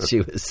them out.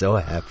 She was so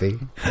happy.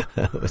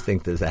 I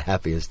think that's the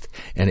happiest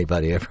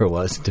anybody ever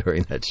was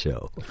during that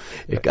show.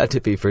 It got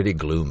to be pretty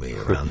gloomy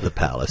around the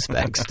Palace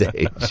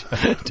backstage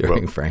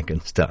during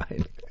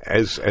Frankenstein.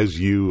 As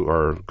you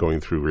are going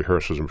through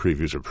rehearsals and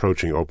previews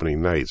approaching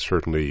opening night,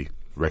 certainly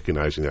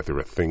recognizing that there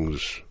are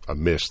things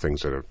amiss,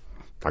 things that are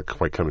not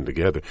quite coming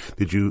together,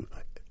 did you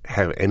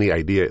have any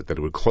idea that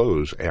it would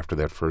close after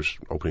that first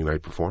opening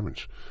night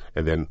performance?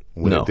 And then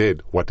when it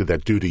did, what did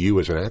that do to you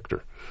as an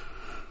actor?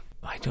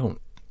 I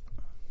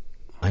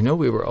know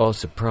we were all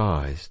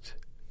surprised,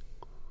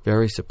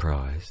 very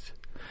surprised.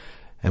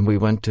 And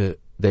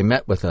they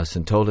met with us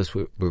and told us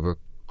we were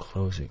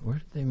closing. Where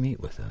did they meet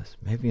with us?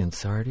 Maybe in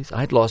Sardis?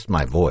 I'd lost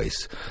my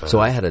voice.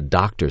 So I had a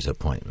doctor's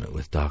appointment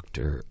with what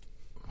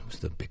was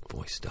the big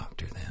voice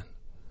doctor then?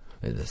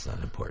 That's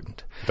not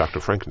important.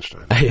 Dr.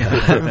 Frankenstein.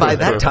 Yeah. By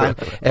that time,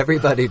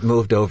 everybody had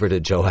moved over to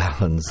Joe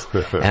Allen's,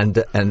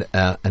 and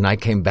I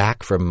came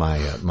back from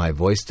my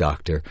voice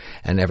doctor,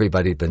 and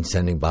everybody had been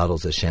sending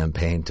bottles of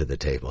champagne to the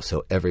table,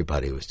 so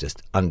everybody was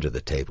just under the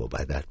table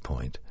by that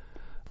point.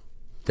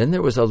 Then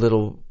there was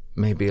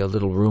maybe a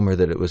little rumor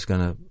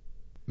that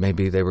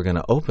maybe they were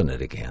gonna open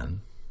it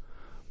again,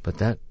 but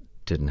that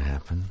didn't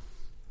happen.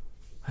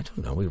 I don't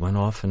know. We went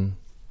off and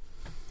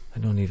I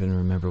don't even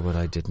remember what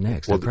I did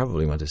next. Well, I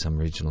probably went to some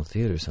regional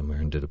theater somewhere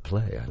and did a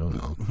play. I don't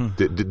know.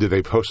 Did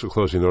they post the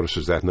closing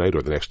notices that night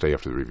or the next day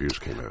after the reviews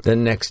came out? The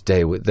next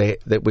day, we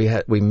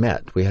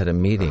met. We had a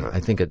meeting. I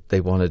think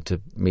they wanted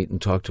to meet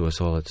and talk to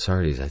us all at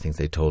Sardi's. I think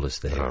they told us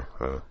there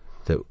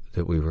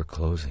that we were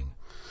closing.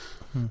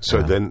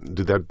 So then,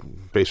 did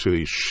that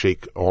basically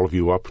shake all of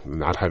you up,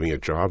 not having a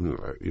job? And,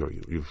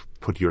 you've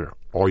put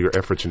all your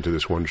efforts into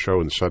this one show,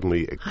 and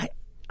suddenly it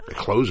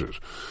closes.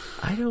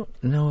 I don't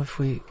know if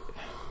we...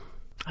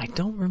 I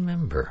don't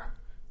remember.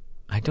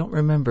 I don't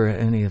remember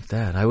any of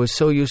that. I was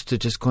so used to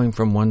just going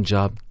from one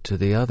job to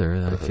the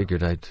other that I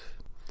figured I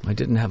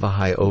didn't have a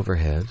high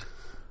overhead,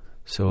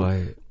 so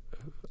I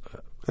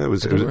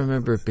don't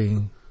remember it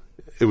being...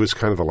 It was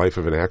kind of the life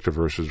of an actor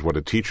versus what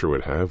a teacher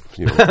would have.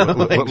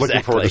 Exactly.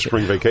 Looking forward to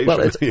spring vacation. Well,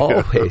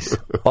 it's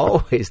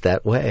always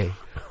that way.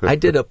 I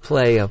did a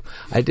play.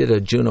 I did a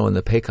Juno and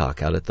the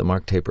Paycock out at the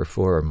Mark Taper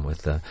Forum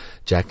with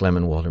Jack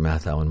Lemmon, Walter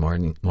Matthau,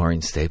 and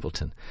Maureen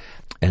Stapleton.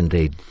 And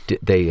they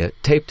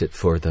taped it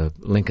for the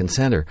Lincoln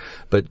Center.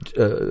 But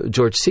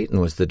George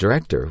Seaton was the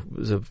director. He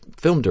was a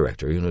film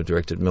director.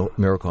 Directed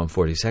Miracle on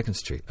 42nd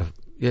Street.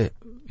 Yeah,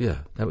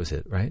 that was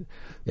it, right?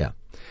 Yeah,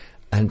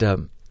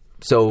 and.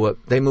 So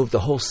they moved the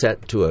whole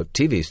set to a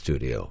TV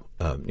studio,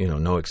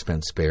 no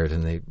expense spared,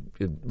 and they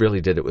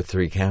really did it with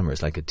 3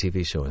 cameras, like a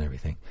TV show and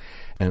everything.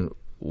 And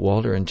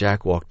Walter and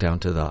Jack walked down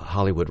to the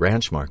Hollywood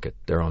Ranch Market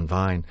there on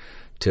Vine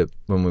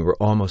when we were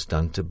almost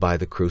done, to buy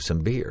the crew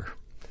some beer,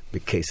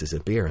 big cases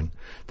of beer. And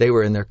they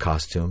were in their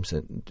costumes,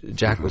 and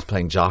Jack was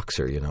playing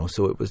Joxer,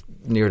 so it was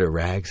near to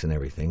rags and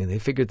everything. And they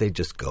figured they'd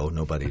just go,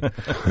 nobody'd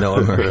know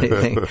him or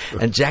anything.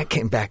 And Jack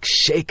came back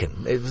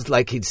shaken. It was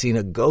like he'd seen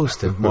a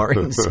ghost. And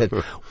Maureen said,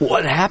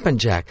 "What happened,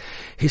 Jack?"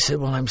 He said,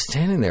 "Well, I'm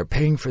standing there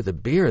paying for the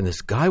beer, and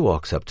this guy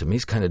walks up to me.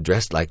 He's kind of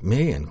dressed like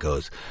me and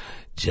goes,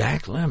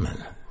 'Jack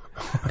Lemmon,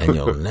 and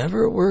you'll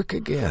never work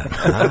again.'"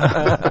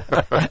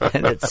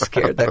 And it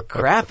scared the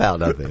crap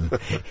out of him.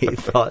 He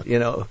thought,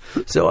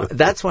 So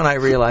that's when I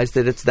realized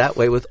that it's that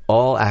way with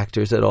all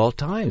actors at all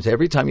times.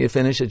 Every time you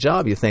finish a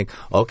job, you think,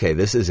 okay,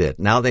 this is it.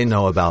 Now they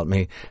know about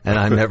me, and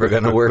I'm never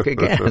going to work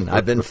again.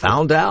 I've been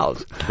found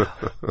out.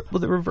 Well,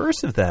 the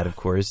reverse of that, of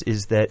course,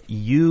 is that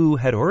you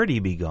had already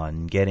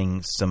begun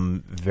getting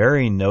some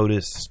very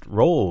noticed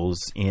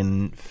roles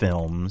in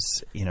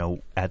films,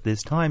 at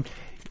this time.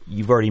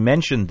 You've already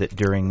mentioned that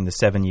during the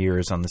 7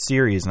 years on the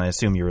series, and I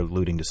assume you're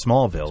alluding to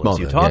Smallville as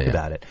you talk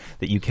about it,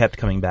 that you kept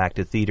coming back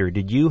to theater.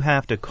 Did you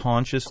have to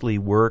consciously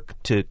work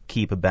to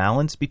keep a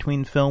balance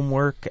between film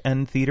work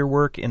and theater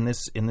work in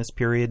this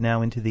period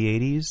now into the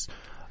 80s?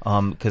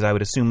 Because I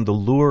would assume the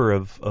lure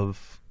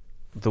of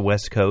the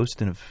West Coast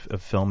and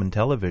of film and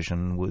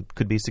television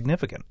could be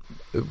significant.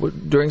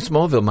 During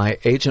Smallville, my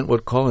agent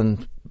would call,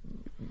 and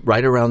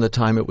right around the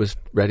time it was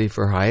ready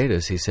for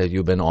hiatus, he said,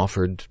 "You've been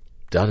offered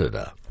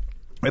da-da-da."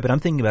 Right, but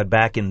I'm thinking about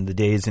back in the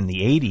days in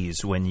the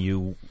 80s when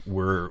you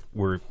were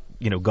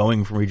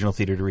going from regional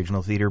theater to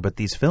regional theater, but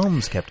these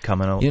films kept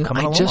coming along.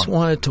 I just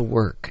wanted to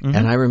work. Mm-hmm.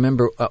 And I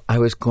remember I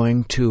was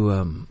going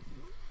to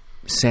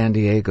San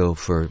Diego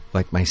for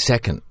my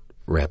second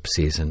rep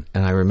season,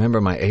 and I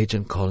remember my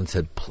agent called and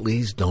said,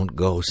 "Please don't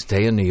go.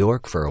 Stay in New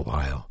York for a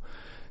while.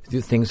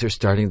 Things are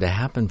starting to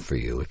happen for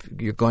you. If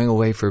you're going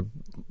away for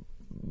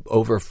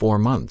over 4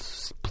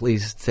 months,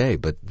 please stay."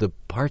 But the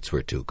parts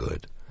were too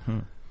good.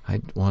 I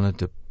wanted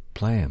to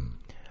play him.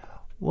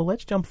 Well,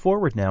 let's jump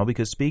forward now,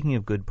 because speaking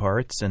of good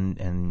parts,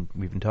 and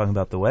we've been talking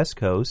about the West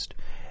Coast,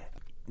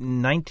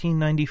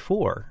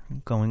 1994,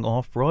 going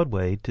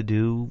off-Broadway to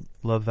do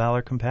Love,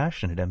 Valor,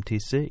 Compassion at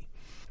MTC.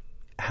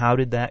 How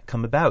did that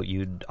come about?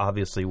 You'd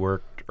obviously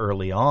worked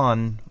early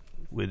on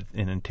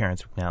in a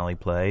Terrence McNally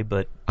play,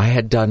 but... I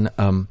had done...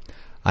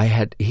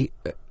 He'd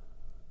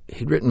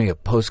written me a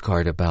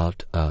postcard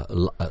about...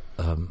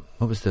 what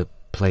was the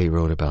play he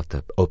wrote about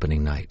the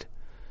opening night?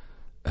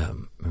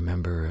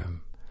 Remember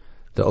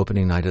the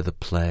opening night of the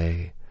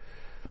play?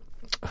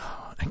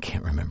 I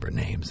can't remember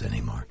names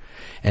anymore.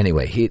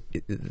 Anyway,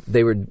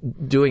 they were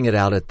doing it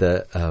out at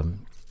the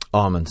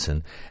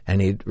Amundsen,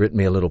 and he'd written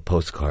me a little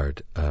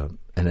postcard, and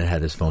it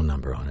had his phone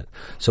number on it.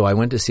 So I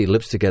went to see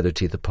Lips Together,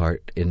 Teeth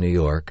Apart in New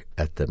York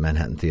at the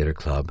Manhattan Theater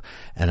Club,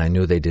 and I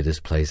knew they did his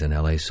plays in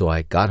L.A., so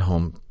I got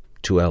home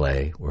to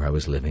L.A., where I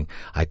was living.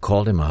 I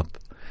called him up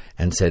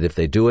and said, if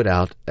they do it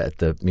out at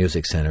the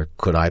Music Center,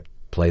 could I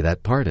play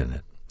that part in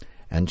it?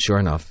 And sure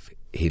enough,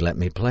 he let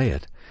me play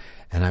it.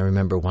 And I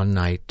remember one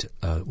night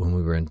when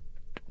we were in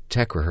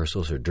tech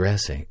rehearsals or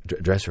dress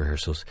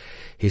rehearsals,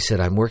 he said,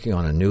 "I'm working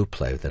on a new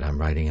play that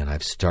I'm writing, and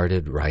I've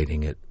started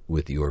writing it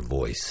with your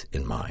voice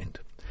in mind."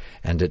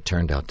 And it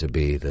turned out to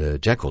be the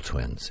Jekyll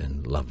twins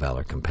in Love,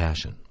 Valor,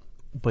 Compassion.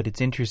 But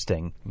it's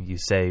interesting, you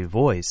say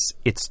voice,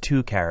 it's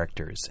 2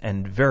 characters,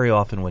 and very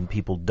often when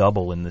people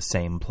double in the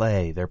same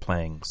play, they're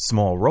playing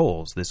small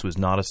roles. This was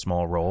not a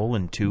small role,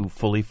 and 2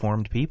 fully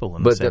formed people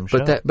in the same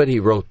show. But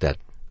he wrote that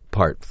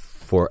part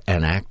for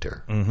an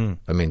actor. Mm-hmm.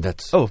 I mean,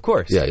 that's... Oh, of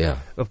course. Yeah.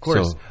 Of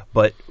course. So,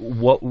 but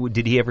what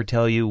did he ever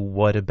tell you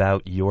what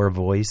about your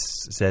voice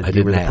said I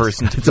you were didn't the ask.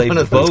 person to play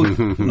both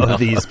of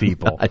these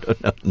people? I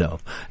don't know. No.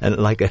 And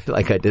like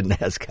I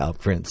didn't ask Hal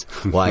Prince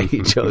why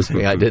he chose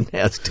me. I didn't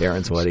ask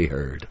Terrence what he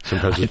heard.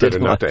 Sometimes it's better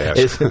not to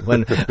ask.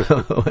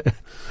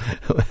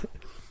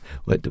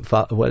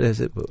 What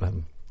is it?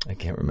 I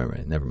can't remember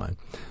it. Never mind.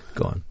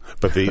 Go on.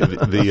 But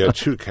the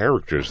two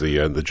characters,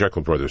 the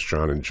Jekyll brothers,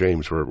 John and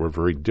James, were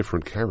very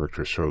different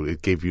characters. So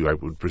it gave you, I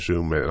would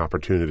presume, an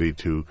opportunity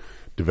to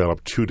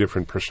develop two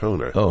different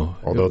persona.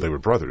 Although they were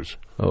brothers.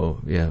 Oh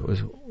yeah, it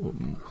was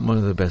one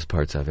of the best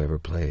parts I've ever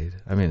played.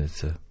 I mean,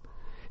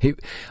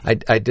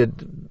 I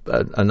did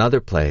another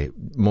play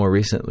more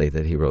recently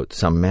that he wrote,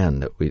 Some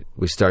Men, that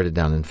we started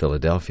down in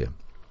Philadelphia.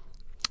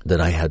 That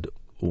I had.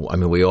 I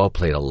mean, we all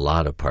played a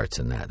lot of parts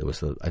in that. It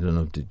was, I don't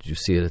know, did you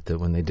see it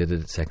when they did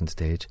it at Second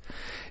Stage?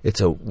 It's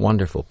a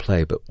wonderful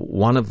play, but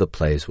one of the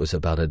plays was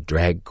about a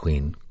drag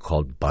queen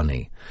called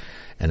Bunny,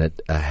 and it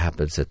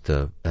happens at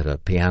a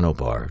piano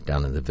bar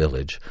down in the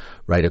Village,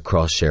 right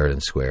across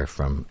Sheridan Square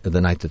from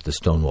the night that the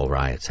Stonewall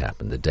riots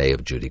happened, the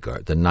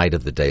night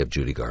of the day of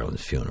Judy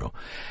Garland's funeral,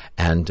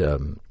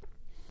 and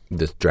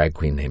this drag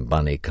queen named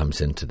Bunny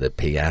comes into the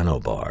piano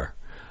bar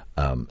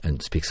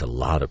and speaks a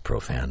lot of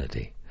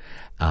profanity.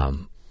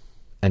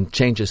 And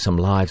changes some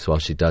lives while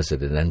she does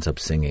it. It ends up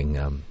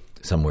singing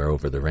Somewhere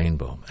Over the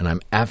Rainbow. And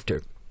I'm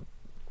after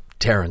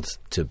Terrence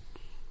to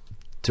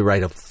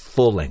write a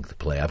full-length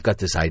play. I've got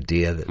this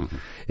idea that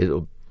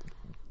it'll,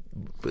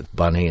 with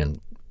Bunny and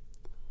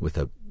with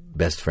a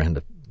best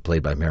friend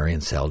played by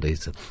Marion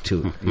Seldes,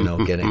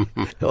 getting...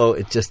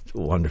 it's just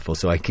wonderful.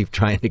 So I keep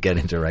trying to get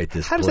him to write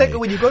this play. How does that go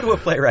when you go to a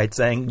playwright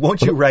saying,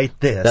 won't you write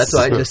this? That's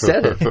why I just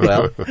said it.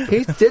 Well,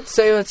 he did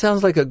say it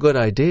sounds like a good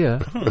idea.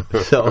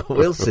 So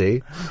we'll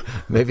see.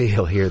 Maybe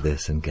he'll hear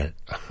this and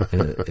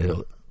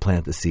it'll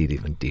plant the seed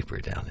even deeper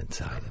down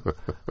inside him.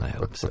 I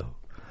hope so.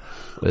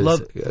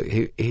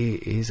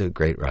 He's a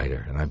great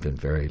writer, and I've been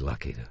very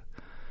lucky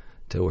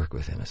to work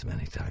with him as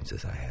many times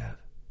as I have.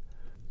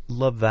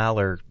 Love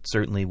Valor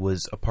certainly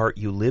was a part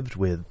you lived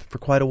with for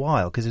quite a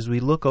while, because as we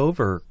look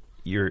over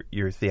your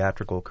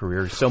theatrical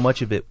career, so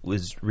much of it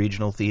was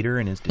regional theater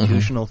and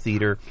institutional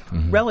theater,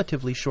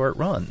 relatively short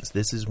runs.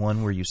 This is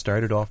one where you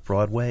started off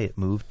Broadway, it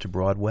moved to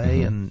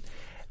Broadway,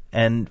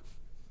 and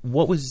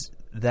what was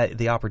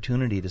the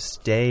opportunity to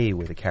stay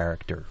with a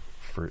character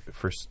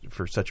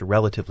for such a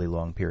relatively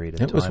long period of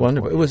time? It was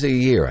wonderful. It was a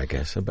year, I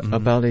guess,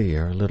 about a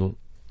year, a little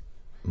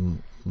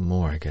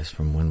more, I guess,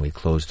 from when we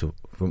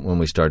from when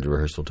we started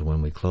rehearsal to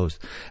when we closed,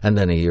 and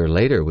then a year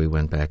later we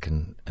went back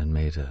and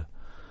made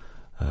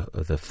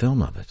the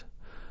film of it,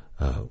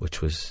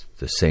 which was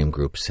the same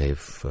group,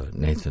 save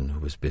Nathan,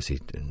 who was busy,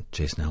 and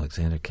Jason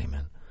Alexander came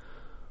in.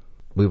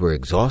 We were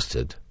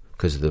exhausted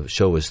because the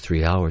show was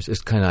 3 hours.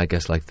 It's kind of, I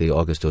guess, like the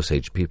August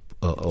Osage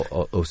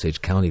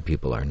County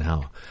people are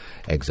now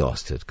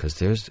exhausted, because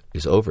theirs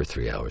is over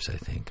 3 hours, I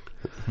think,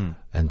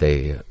 and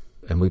they.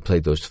 And we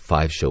played those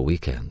 5-show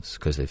weekends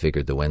because they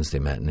figured the Wednesday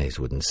matinees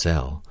wouldn't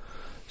sell.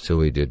 So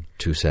we did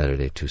 2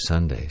 Saturday, 2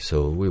 Sunday.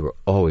 So we were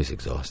always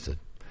exhausted,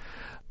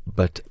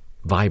 but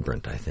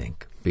vibrant, I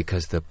think,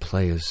 because the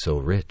play is so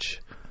rich.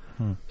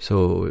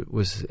 So it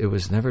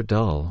was never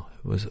dull.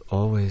 It was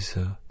always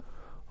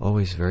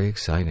very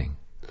exciting.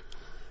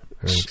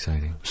 Very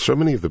exciting. So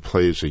many of the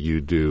plays that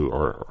you do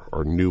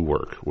are new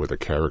work, where the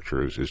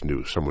character is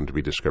new, someone to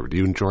be discovered. Do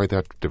you enjoy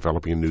that,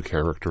 developing a new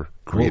character,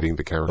 creating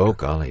the character? Oh,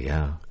 golly,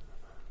 yeah.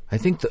 I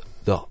think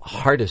the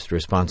hardest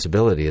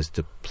responsibility is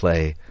to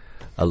play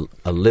a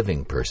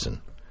living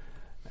person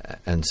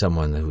and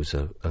someone who's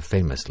a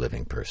famous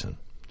living person.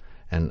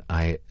 And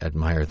I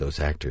admire those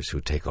actors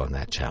who take on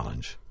that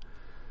challenge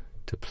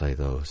to play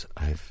those.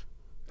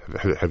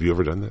 Have you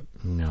ever done that?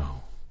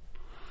 No.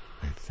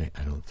 I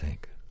don't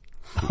think.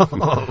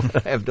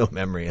 I have no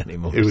memory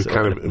anymore. It would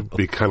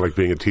be kind of like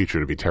being a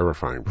teacher. To be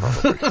terrifying,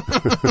 probably.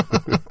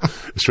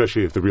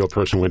 Especially if the real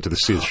person went to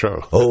see the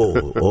show.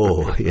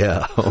 Oh,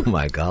 yeah. Oh,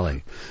 my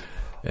golly.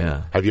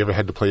 Yeah. Have you ever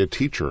had to play a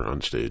teacher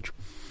on stage?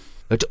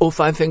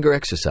 Five-finger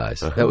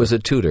exercise. That was a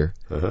tutor.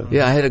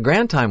 Yeah, I had a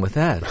grand time with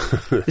that.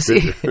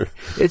 See,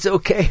 it's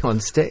okay on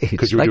stage.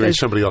 Because you were doing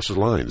somebody else's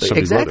lines.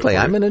 Exactly.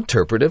 I'm an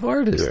interpretive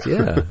artist.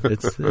 Yeah.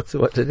 It's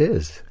what it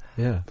is.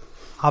 Yeah.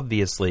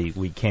 Obviously,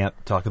 we can't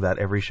talk about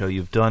every show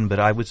you've done, but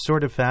I was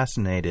sort of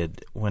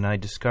fascinated when I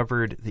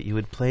discovered that you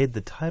had played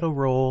the title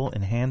role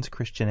in Hans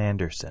Christian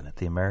Andersen at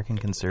the American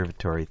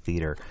Conservatory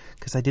Theater,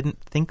 because I didn't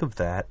think of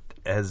that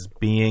as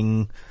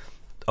being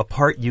a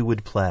part you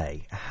would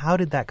play. How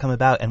did that come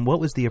about, and what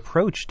was the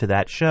approach to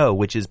that show,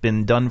 which has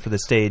been done for the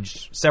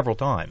stage several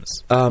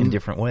times in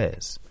different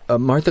ways?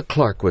 Martha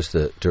Clark was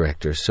the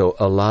director, so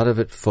a lot of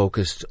it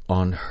focused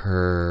on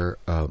her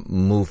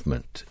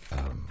movement.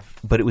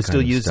 But it was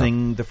still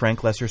using the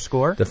Frank Lesser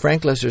score? The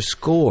Frank Lesser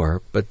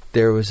score, but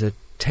there was a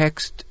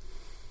text.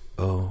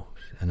 Oh,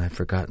 and I've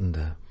forgotten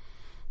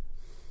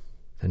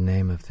the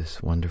name of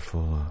this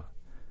wonderful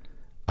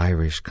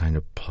Irish kind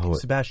of poet.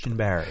 Sebastian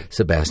Barry.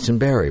 Sebastian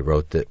Barry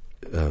wrote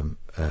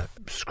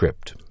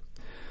script.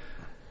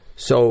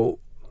 So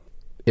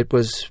it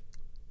was,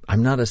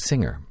 I'm not a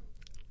singer,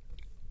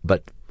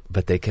 but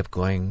they kept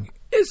going,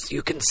 yes,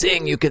 you can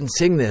sing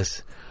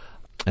this.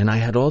 And I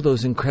had all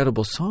those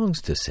incredible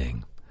songs to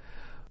sing.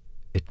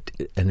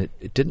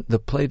 It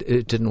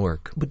didn't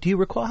work. But do you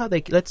recall how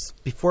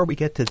before we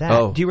get to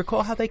that, do you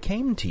recall how they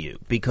came to you?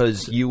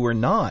 Because you were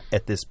not,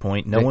 at this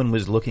point, no one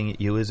was looking at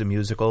you as a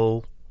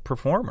musical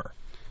performer.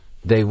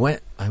 I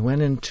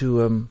went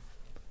into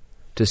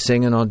to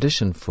sing an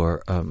audition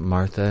for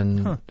Martha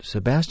and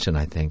Sebastian,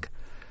 I think.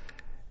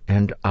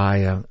 And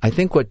I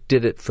think what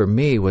did it for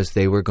me was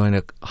they were going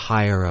to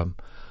hire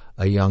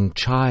a young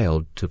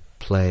child to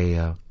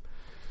play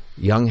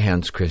young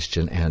Hans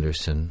Christian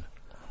Andersen,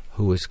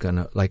 who was going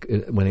to, like,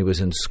 when he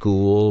was in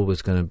school,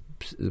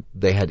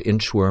 they had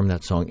Inchworm,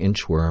 that song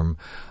Inchworm,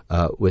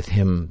 with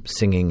him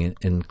singing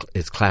in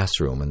his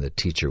classroom, and the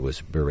teacher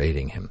was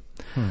berating him.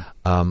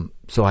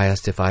 So I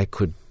asked if I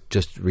could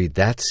just read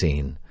that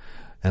scene,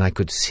 and I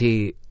could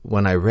see,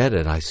 when I read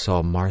it, I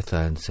saw Martha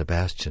and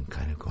Sebastian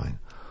kind of going,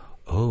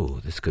 oh,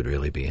 this could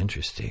really be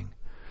interesting.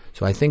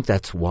 So I think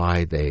that's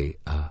why they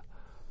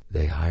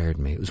hired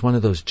me. It was one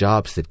of those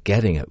jobs that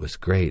getting it was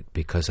great,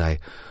 because I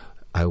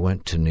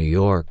went to New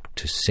York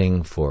to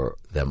sing for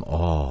them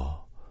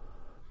all,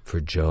 for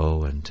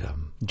Joe and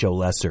Joe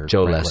Lesser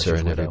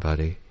and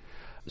everybody.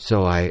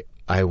 So I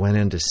went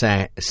in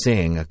to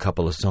sing a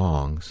couple of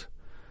songs,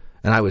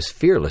 and I was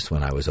fearless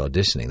when I was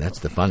auditioning. That's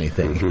the funny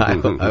thing. I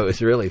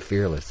was really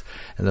fearless,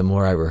 and the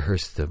more I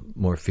rehearsed, the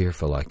more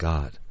fearful I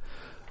got.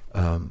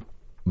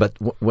 But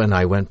when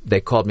I went, they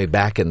called me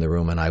back in the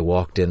room, and I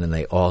walked in, and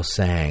they all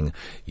sang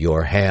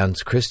 "Your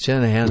Hans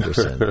Christian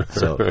Andersen."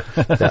 So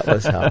that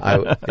was how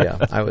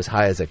I was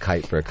high as a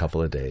kite for a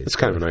couple of days. It's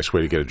kind of a nice way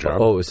to get a job.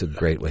 Oh, it was a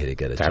great way to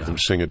get a job. Have them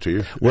sing it to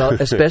you? Well,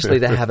 especially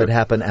to have it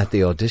happen at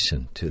the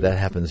audition, too. That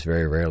happens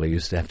very rarely. You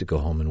used to have to go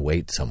home and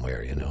wait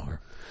somewhere,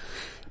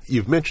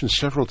 You've mentioned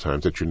several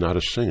times that you're not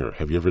a singer.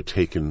 Have you ever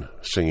taken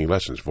singing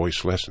lessons,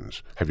 voice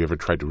lessons? Have you ever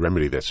tried to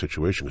remedy that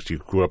situation? Because you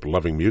grew up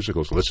loving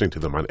musicals, listening to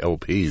them on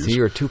LPs. See,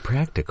 you're too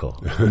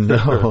practical.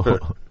 No.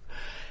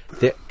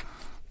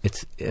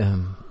 It's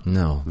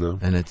no.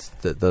 And it's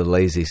the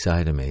lazy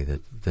side of me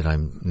that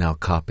I'm now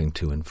copping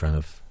to in front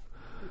of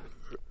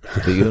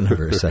the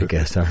universe, I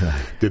guess, aren't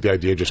I? Did the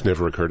idea just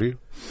never occur to you?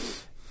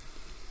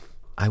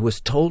 I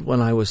was told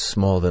when I was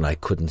small that I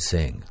couldn't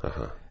sing,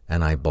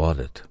 and I bought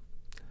it.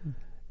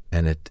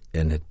 And it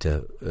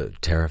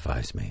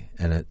terrifies me,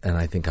 and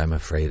I think I'm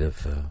afraid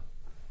of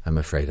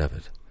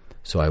it,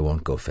 so I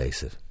won't go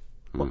face it.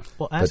 Well,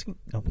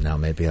 now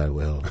maybe I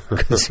will.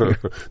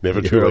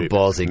 Never too You're late. A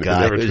ballsy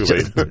guy Never who too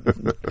just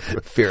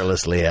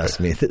fearlessly asked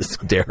me this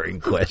daring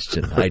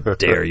question. I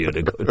dare you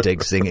to go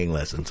take singing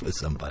lessons with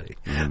somebody.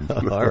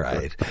 All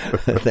right,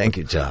 thank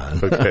you, John.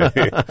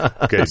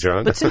 Okay,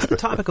 John. But since the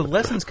topic of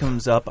lessons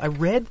comes up, I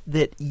read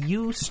that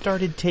you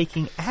started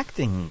taking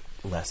acting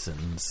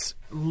lessons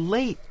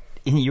later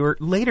in your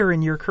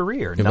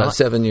career. About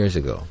 7 years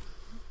ago.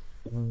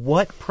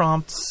 What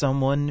prompts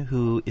someone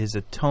who is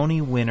a Tony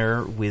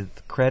winner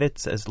with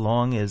credits as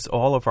long as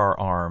all of our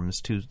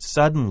arms to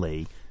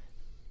suddenly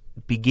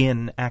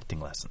begin acting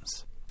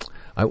lessons?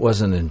 I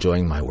wasn't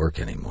enjoying my work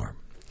anymore.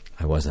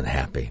 I wasn't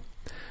happy.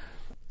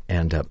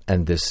 And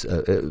this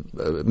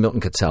Milton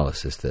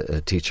Katselas is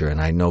the teacher,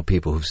 and I know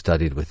people who've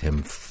studied with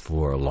him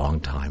for a long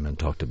time and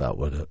talked about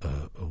what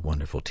a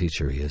wonderful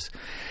teacher he is.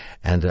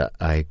 And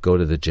I go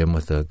to the gym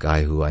with a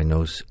guy who I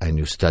knew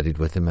studied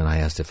with him, and I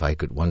asked if I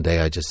could. One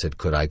day I just said,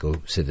 could I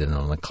go sit in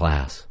on a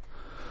class?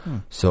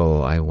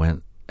 So I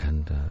went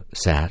and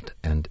sat,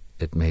 and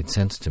it made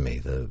sense to me,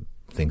 the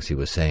things he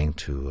was saying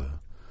to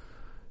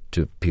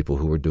people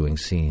who were doing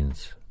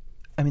scenes.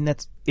 I mean,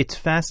 it's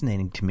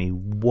fascinating to me.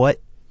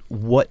 What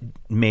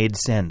made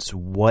sense?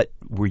 What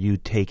were you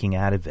taking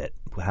out of it?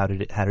 How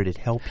did it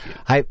help you?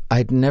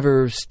 I'd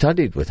never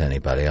studied with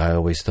anybody. I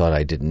always thought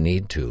I didn't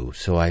need to.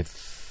 So I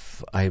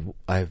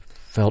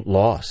felt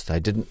lost. I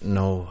didn't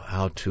know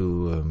how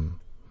to.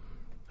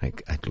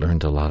 I'd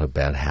learned a lot of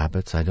bad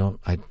habits.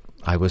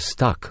 I was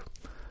stuck.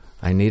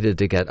 I needed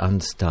to get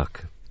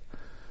unstuck.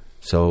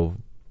 So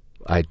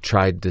I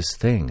tried this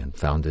thing and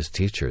found this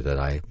teacher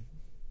that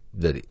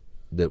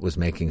was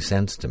making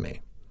sense to me.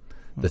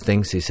 The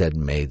things he said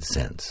made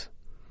sense.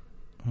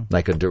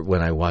 Like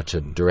when I watch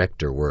a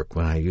director work,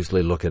 when I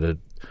usually look at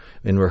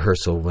in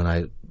rehearsal, when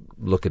I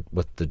look at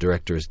what the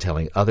director is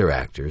telling other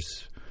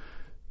actors,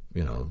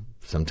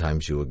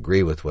 sometimes you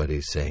agree with what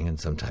he's saying,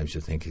 and sometimes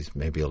you think he's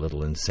maybe a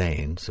little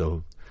insane.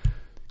 So,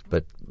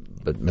 but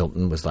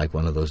Milton was like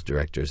one of those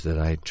directors that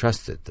I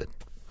trusted,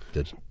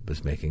 that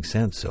was making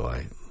sense. So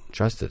I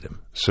trusted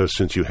him. So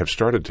since you have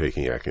started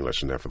taking acting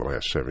lessons now for the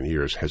last 7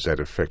 years, has that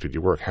affected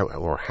your work?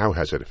 How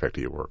has it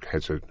affected your work?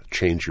 Has it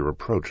changed your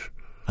approach?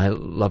 I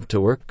love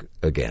to work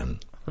again,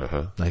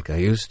 like I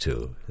used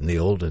to in the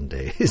olden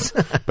days.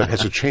 But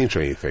has it changed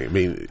anything? I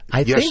mean,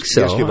 I think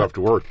so. Yes, you love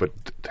to work, but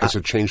has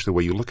it changed the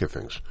way you look at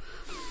things?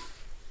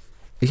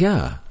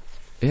 Yeah.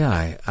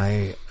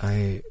 I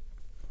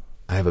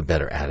I have a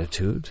better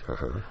attitude.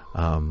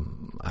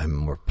 I'm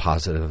more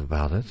positive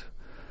about it.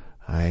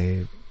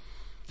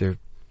 There are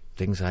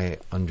things I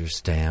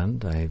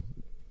understand.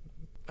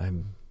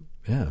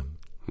 Yeah.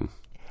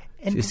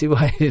 And you see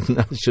why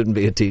I shouldn't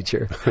be a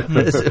teacher?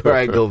 This is where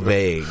I go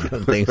vague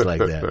and things like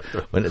that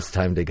when it's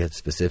time to get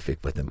specific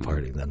with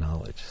imparting the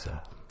knowledge. So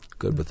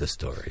good with the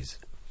stories.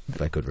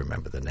 If I could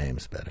remember the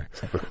names better.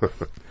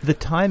 The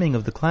timing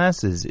of the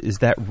classes, is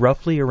that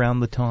roughly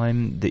around the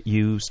time that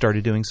you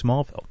started doing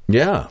Smallville?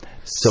 Yeah.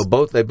 So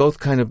they both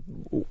kind of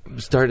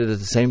started at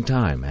the same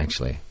time,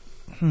 actually.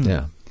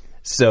 Yeah.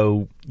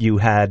 So you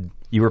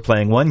were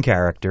playing one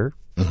character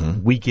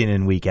week in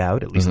and week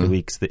out, at least the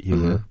weeks that you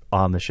were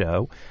on the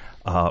show,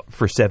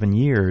 for 7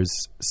 years.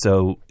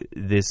 So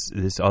this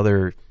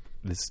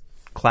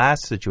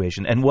class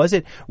situation, and was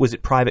it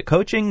private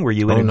coaching? Were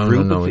you in a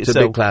group? No. It's a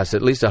big class,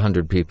 at least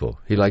 100 people.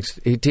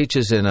 He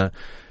teaches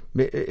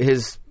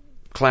his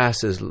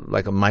class is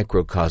like a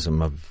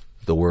microcosm of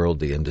the world,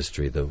 the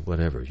industry, the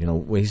whatever. You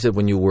know, he said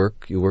when you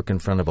work in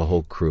front of a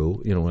whole crew.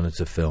 You know, when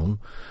it's a film,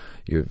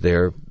 you're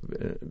there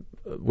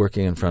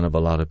working in front of a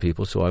lot of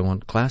people. So I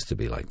want class to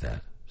be like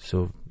that.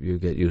 So you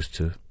get used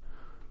to.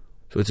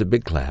 So it's a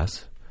big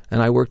class.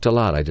 And I worked a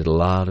lot. I did a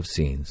lot of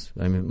scenes.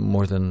 I mean,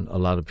 more than a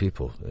lot of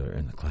people that are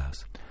in the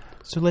class.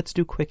 So let's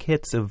do quick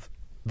hits of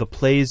the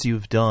plays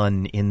you've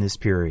done in this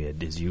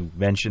period. As you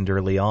mentioned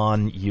early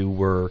on, you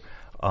were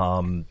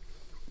on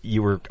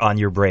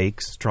your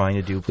breaks trying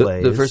to do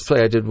plays. The first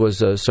play I did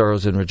was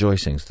Sorrows and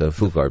Rejoicings, the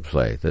Fugard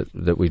play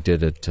that we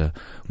did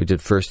we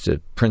did first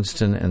at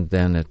Princeton and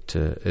then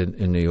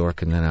in New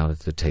York and then out at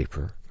the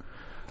Taper.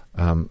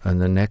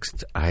 And the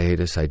next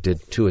hiatus, I did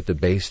 2 at the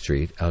Bay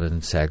Street out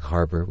in Sag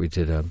Harbor. We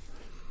did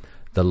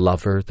The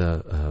Lover,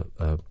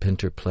 the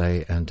Pinter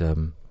play, and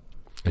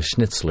a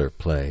Schnitzler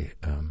play.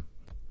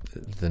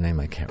 The name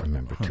I can't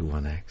remember,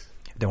 2-1-X.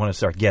 Don't want to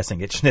start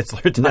guessing at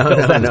Schnitzler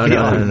titles.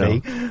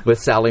 No. With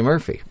Sally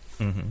Murphy,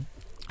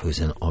 who's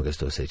in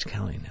August Osage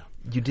County now.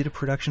 You did a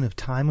production of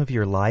Time of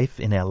Your Life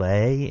in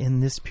L.A. in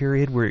this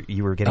period where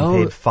you were getting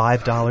paid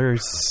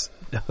 $5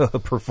 a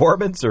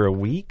performance or a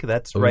week.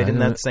 That's right in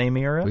that same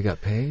era. We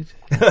got paid.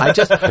 But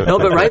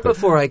right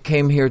before I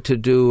came here to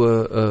do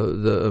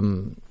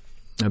the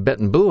Bet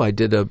and Boo, I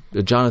did a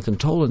Jonathan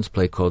Tolan's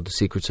play called The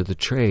Secrets of the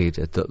Trade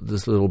at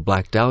this little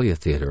Black Dahlia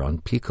Theater on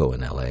Pico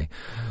in L.A.,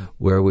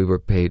 where we were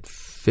paid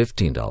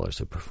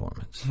 $15 a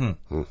performance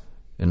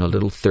in a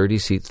little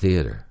 30-seat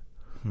theater.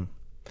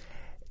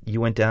 You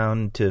went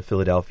down to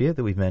Philadelphia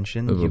that we've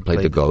mentioned. You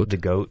played the Goat. The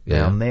Goat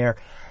down there,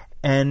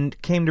 and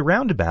came to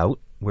Roundabout,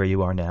 where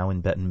you are now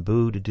in Bet and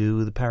Boo, to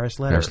do the Paris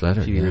Letter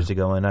a few years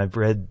ago. And I've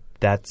read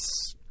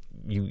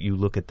you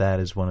look at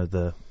that as one of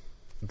the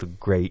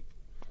great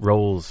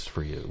roles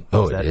for you.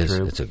 Is that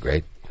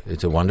true?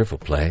 It's a wonderful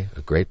play,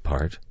 a great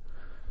part.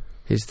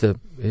 He's kind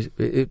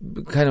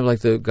of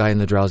like the guy in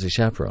The Drowsy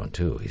Chaperone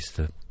too. He's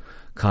the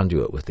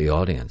conduit with the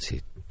audience.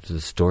 He's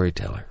the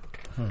storyteller.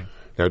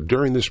 Now,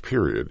 during this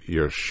period,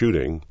 you're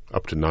shooting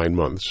up to 9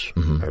 months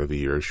out of the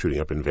year, shooting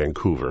up in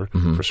Vancouver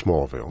for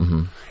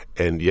Smallville,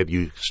 and yet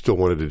you still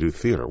wanted to do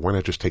theater. Why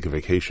not just take a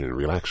vacation and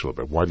relax a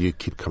little bit? Why do you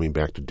keep coming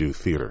back to do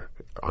theater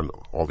on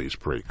all these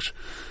breaks?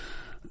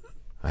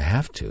 I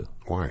have to.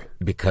 Why?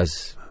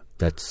 Because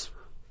that's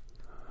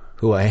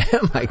who I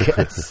am, I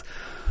guess.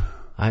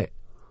 I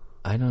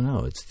don't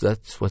know.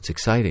 That's what's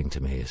exciting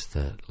to me is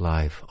the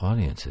live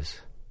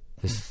audiences.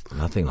 There's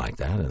nothing like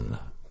that in the...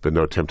 But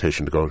no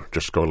temptation to go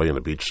lay on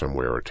the beach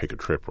somewhere or take a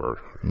trip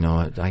or...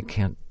 No, I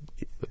can't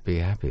be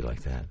happy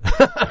like that.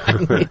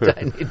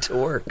 I need to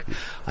work.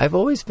 I've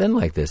always been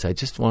like this. I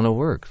just want to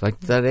work.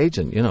 Like that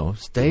agent,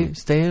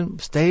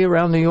 stay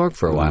around New York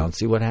for a while and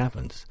see what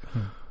happens.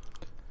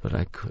 But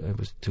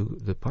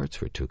the parts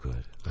were too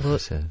good, like I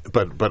said.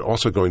 But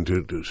also going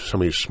to do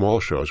some of these small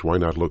shows, why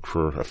not look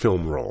for a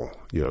film role?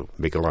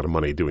 Make a lot of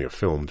money doing a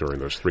film during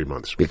those 3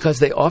 months. Because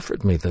they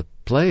offered me the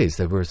plays.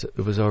 It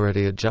was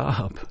already a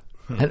job.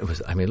 And it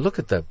was, look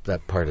at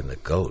that part in The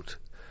Goat.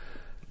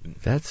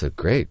 That's a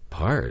great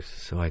part,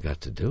 so I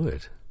got to do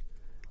it.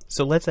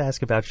 So let's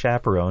ask about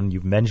Chaperone.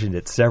 You've mentioned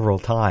it several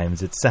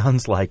times. It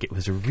sounds like it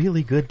was a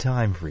really good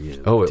time for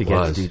you. Oh, it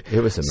was.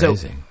 It was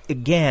amazing. So,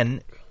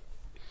 again...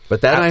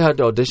 But that I had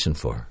to audition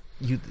for.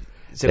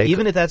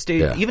 Even at that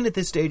stage, even at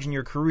this stage in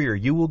your career,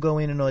 you will go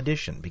in and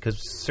audition, because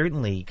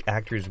certainly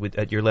actors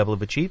at your level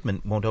of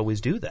achievement won't always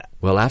do that.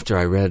 Well, after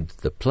I read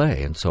the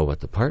play and saw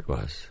what the part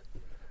was,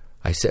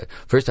 I said,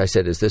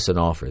 is this an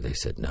offer? They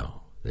said,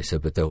 no. They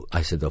said,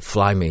 I said, they'll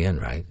fly me in,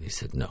 right? They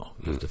said, no,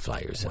 you have to fly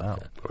yourself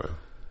in. Wow.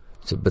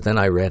 So, but then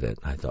I read it,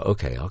 and I thought,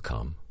 okay, I'll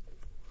come.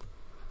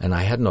 And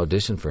I hadn't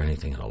auditioned for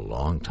anything in a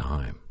long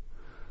time.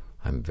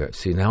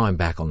 Now I'm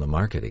back on the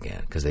market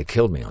again, because they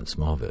killed me on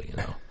Smallville,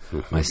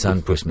 My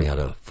son pushed me out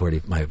of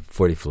my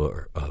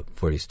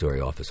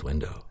 40-story office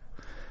window.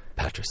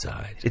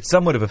 Patricide. It's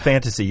somewhat of a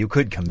fantasy. You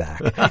could come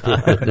back. No.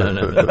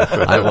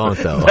 I won't,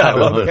 though. I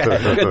won't.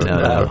 Okay. Good to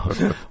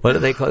know. What do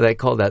they call? They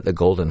call that the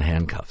Golden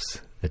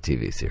Handcuffs, the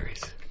TV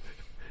series.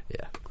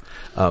 Yeah.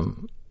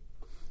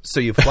 So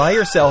you fly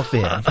yourself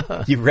in,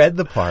 you read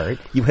the part,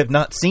 you have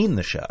not seen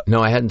the show.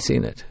 No, I hadn't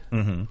seen it.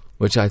 Mm-hmm.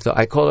 Which I thought,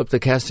 I called up the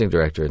casting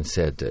director and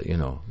said,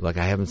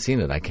 I haven't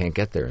seen it. I can't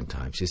get there in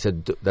time. She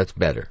said, that's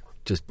better.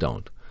 Just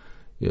don't.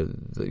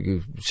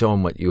 You show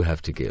them what you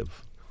have to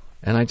give.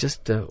 And I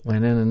just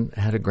went in and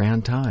had a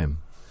grand time.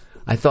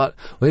 I thought,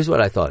 well, here's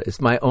what I thought. It's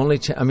my only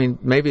chance. I mean,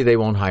 maybe they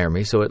won't hire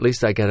me, so at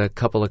least I get a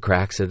couple of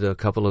cracks at a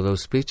couple of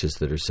those speeches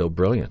that are so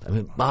brilliant. I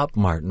mean, Bob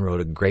Martin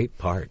wrote a great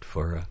part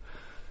for...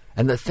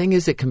 and the thing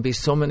is, it can be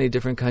so many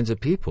different kinds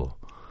of people.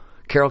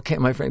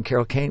 My friend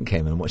Carol Kane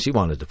came in. She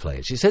wanted to play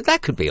it. She said,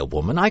 that could be a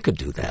woman. I could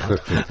do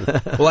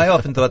that. Well, I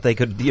often thought they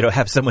could,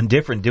 have someone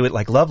different do it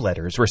like Love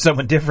Letters, where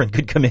someone different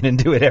could come in and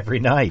do it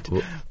every night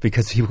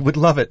because he would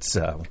love it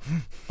so.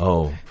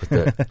 Oh,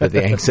 but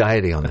the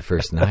anxiety on the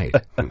first night.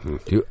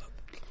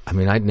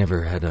 I'd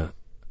never had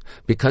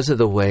because of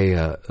the way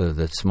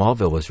that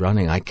Smallville was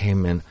running, I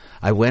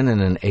went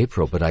in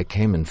April, but I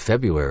came in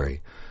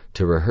February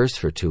to rehearse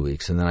for 2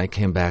 weeks, and then I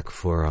came back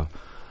for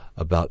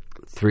about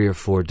 3 or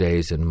 4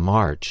 days in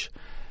March,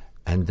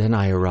 and then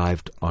I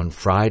arrived on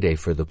Friday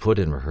for the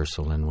put-in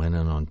rehearsal and went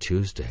in on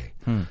Tuesday.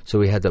 So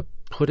we had the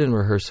put-in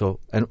rehearsal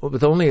and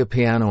with only a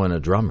piano and a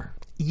drummer.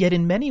 Yet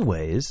in many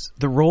ways,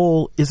 the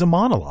role is a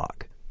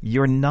monologue.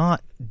 You're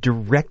not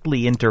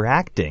directly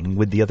interacting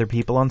with the other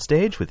people on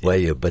stage with you.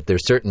 Well, but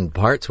there's certain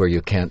parts where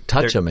you can't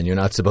touch them and you're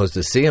not supposed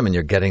to see them, and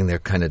you're getting there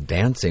kind of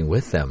dancing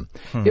with them.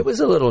 It was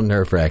a little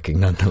nerve-wracking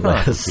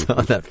nonetheless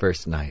on that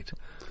first night.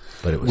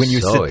 But it was when you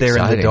so sit there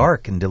exciting. In the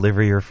dark and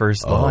deliver your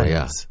first lines. Oh,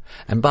 yeah.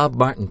 And Bob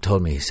Martin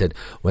told me, he said,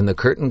 when the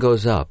curtain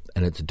goes up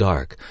and it's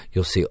dark,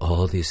 you'll see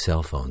all these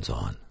cell phones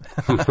on.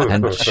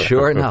 And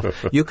sure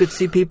enough, you could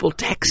see people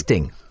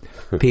texting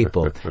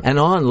people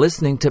and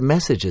listening to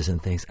messages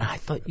and things. And I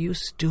thought, you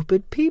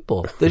stupid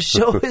people, the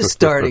show is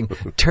starting.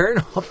 Turn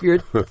off your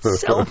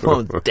cell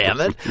phone,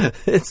 damn it.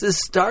 This is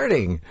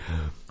starting.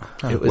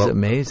 It was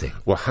amazing.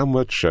 Well, how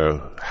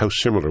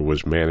similar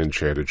was Man in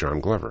Chair to John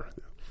Glover?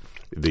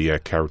 The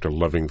character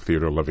loving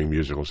theater, loving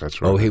musicals,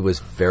 that's right. Oh, he was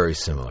very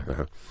similar.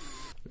 Uh-huh.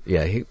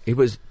 Yeah, he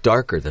was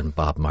darker than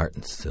Bob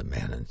Martin's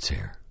Man in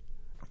Chair.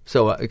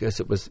 So I guess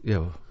it was, he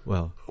had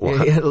a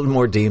little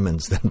more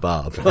demons than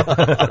Bob.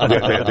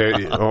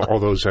 All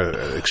those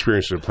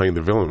experiences of playing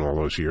the villain all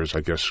those years, I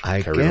guess,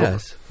 carried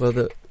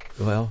over.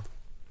 Well,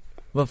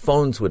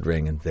 phones would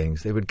ring and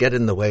things. They would get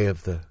in the way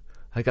of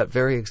I got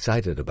very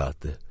excited about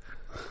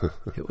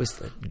it was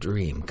the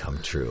dream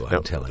come true,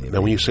 I'm telling you. Now,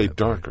 when you say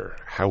darker,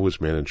 how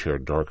was Man in Chair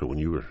darker when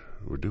you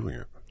were doing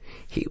it?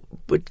 He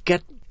would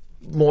get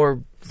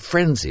more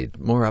frenzied,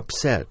 more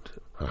upset,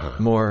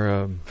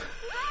 more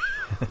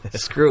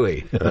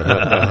screwy.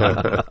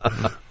 I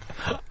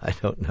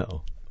don't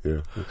know.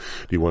 Yeah. Do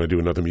you want to do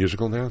another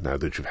musical now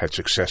that you've had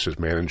success as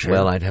Man in Chair?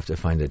 Well, I'd have to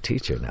find a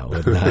teacher now,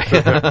 wouldn't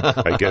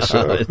I? I guess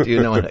so. Do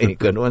you know any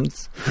good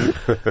ones?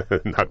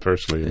 Not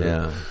personally, no.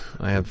 Yeah.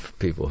 I have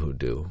people who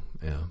do.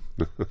 Yeah.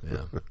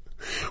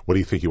 What do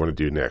you think you want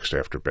to do next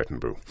after Bette and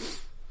Boo?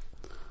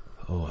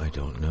 Oh, I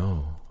don't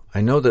know.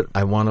 I know that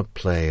I want to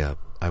play.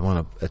 I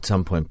want to at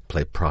some point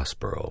play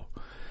Prospero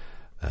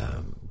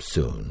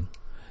soon,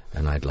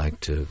 and I'd like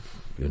to,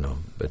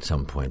 at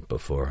some point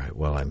before,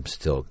 I'm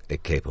still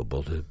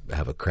capable to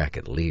have a crack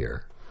at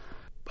Lear.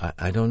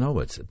 I don't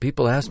know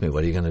people ask me,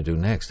 what are you going to do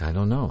next? I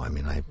don't know. I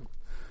mean, like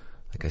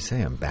I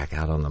say, I'm back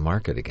out on the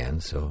market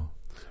again, so.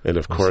 And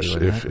of course,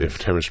 if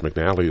Terrence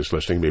McNally is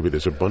listening, maybe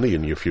there's a bunny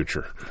in your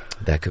future.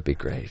 That could be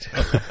great.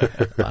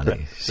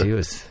 Bunny, she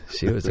was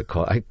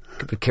I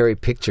could carry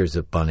pictures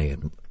of Bunny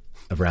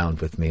around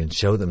with me and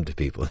show them to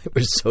people. They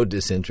were so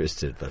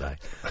disinterested, but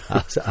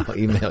I'll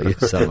email you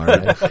some. All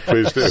right?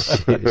 Please do.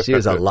 She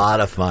was a lot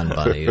of fun,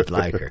 Bunny. You'd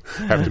like her.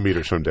 Have to meet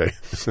her someday.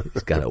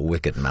 She's got a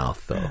wicked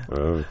mouth,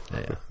 though.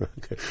 Yeah.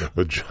 Okay.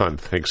 Well, John,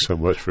 thanks so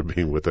much for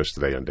being with us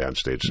today on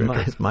Downstage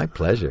Center. It's my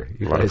pleasure.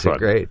 You guys are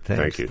great.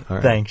 Thanks. Thank you.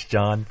 Right. Thanks,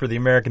 John. For the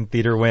American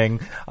Theater Wing,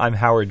 I'm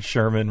Howard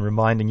Sherman,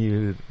 reminding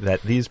you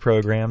that these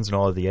programs and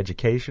all of the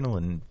educational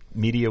and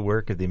media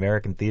work of the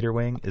American Theater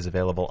Wing is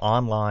available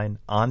online,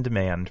 on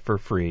demand, for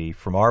free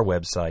from our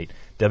website,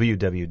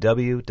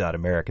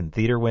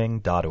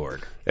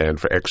 www.americantheaterwing.org.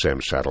 And for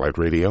XM Satellite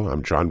Radio,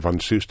 I'm John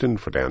Von Soosten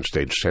for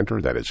Downstage Center.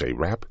 That is a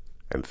wrap,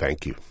 and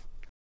thank you.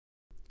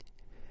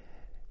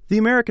 The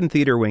American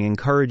Theater Wing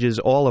encourages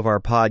all of our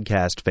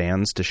podcast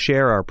fans to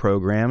share our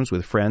programs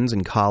with friends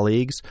and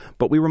colleagues,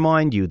 but we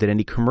remind you that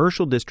any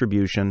commercial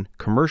distribution,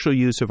 commercial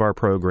use of our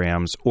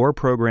programs, or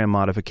program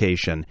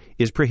modification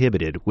is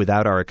prohibited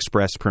without our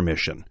express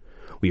permission.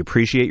 We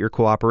appreciate your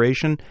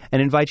cooperation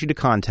and invite you to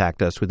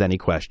contact us with any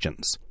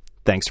questions.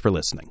 Thanks for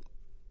listening.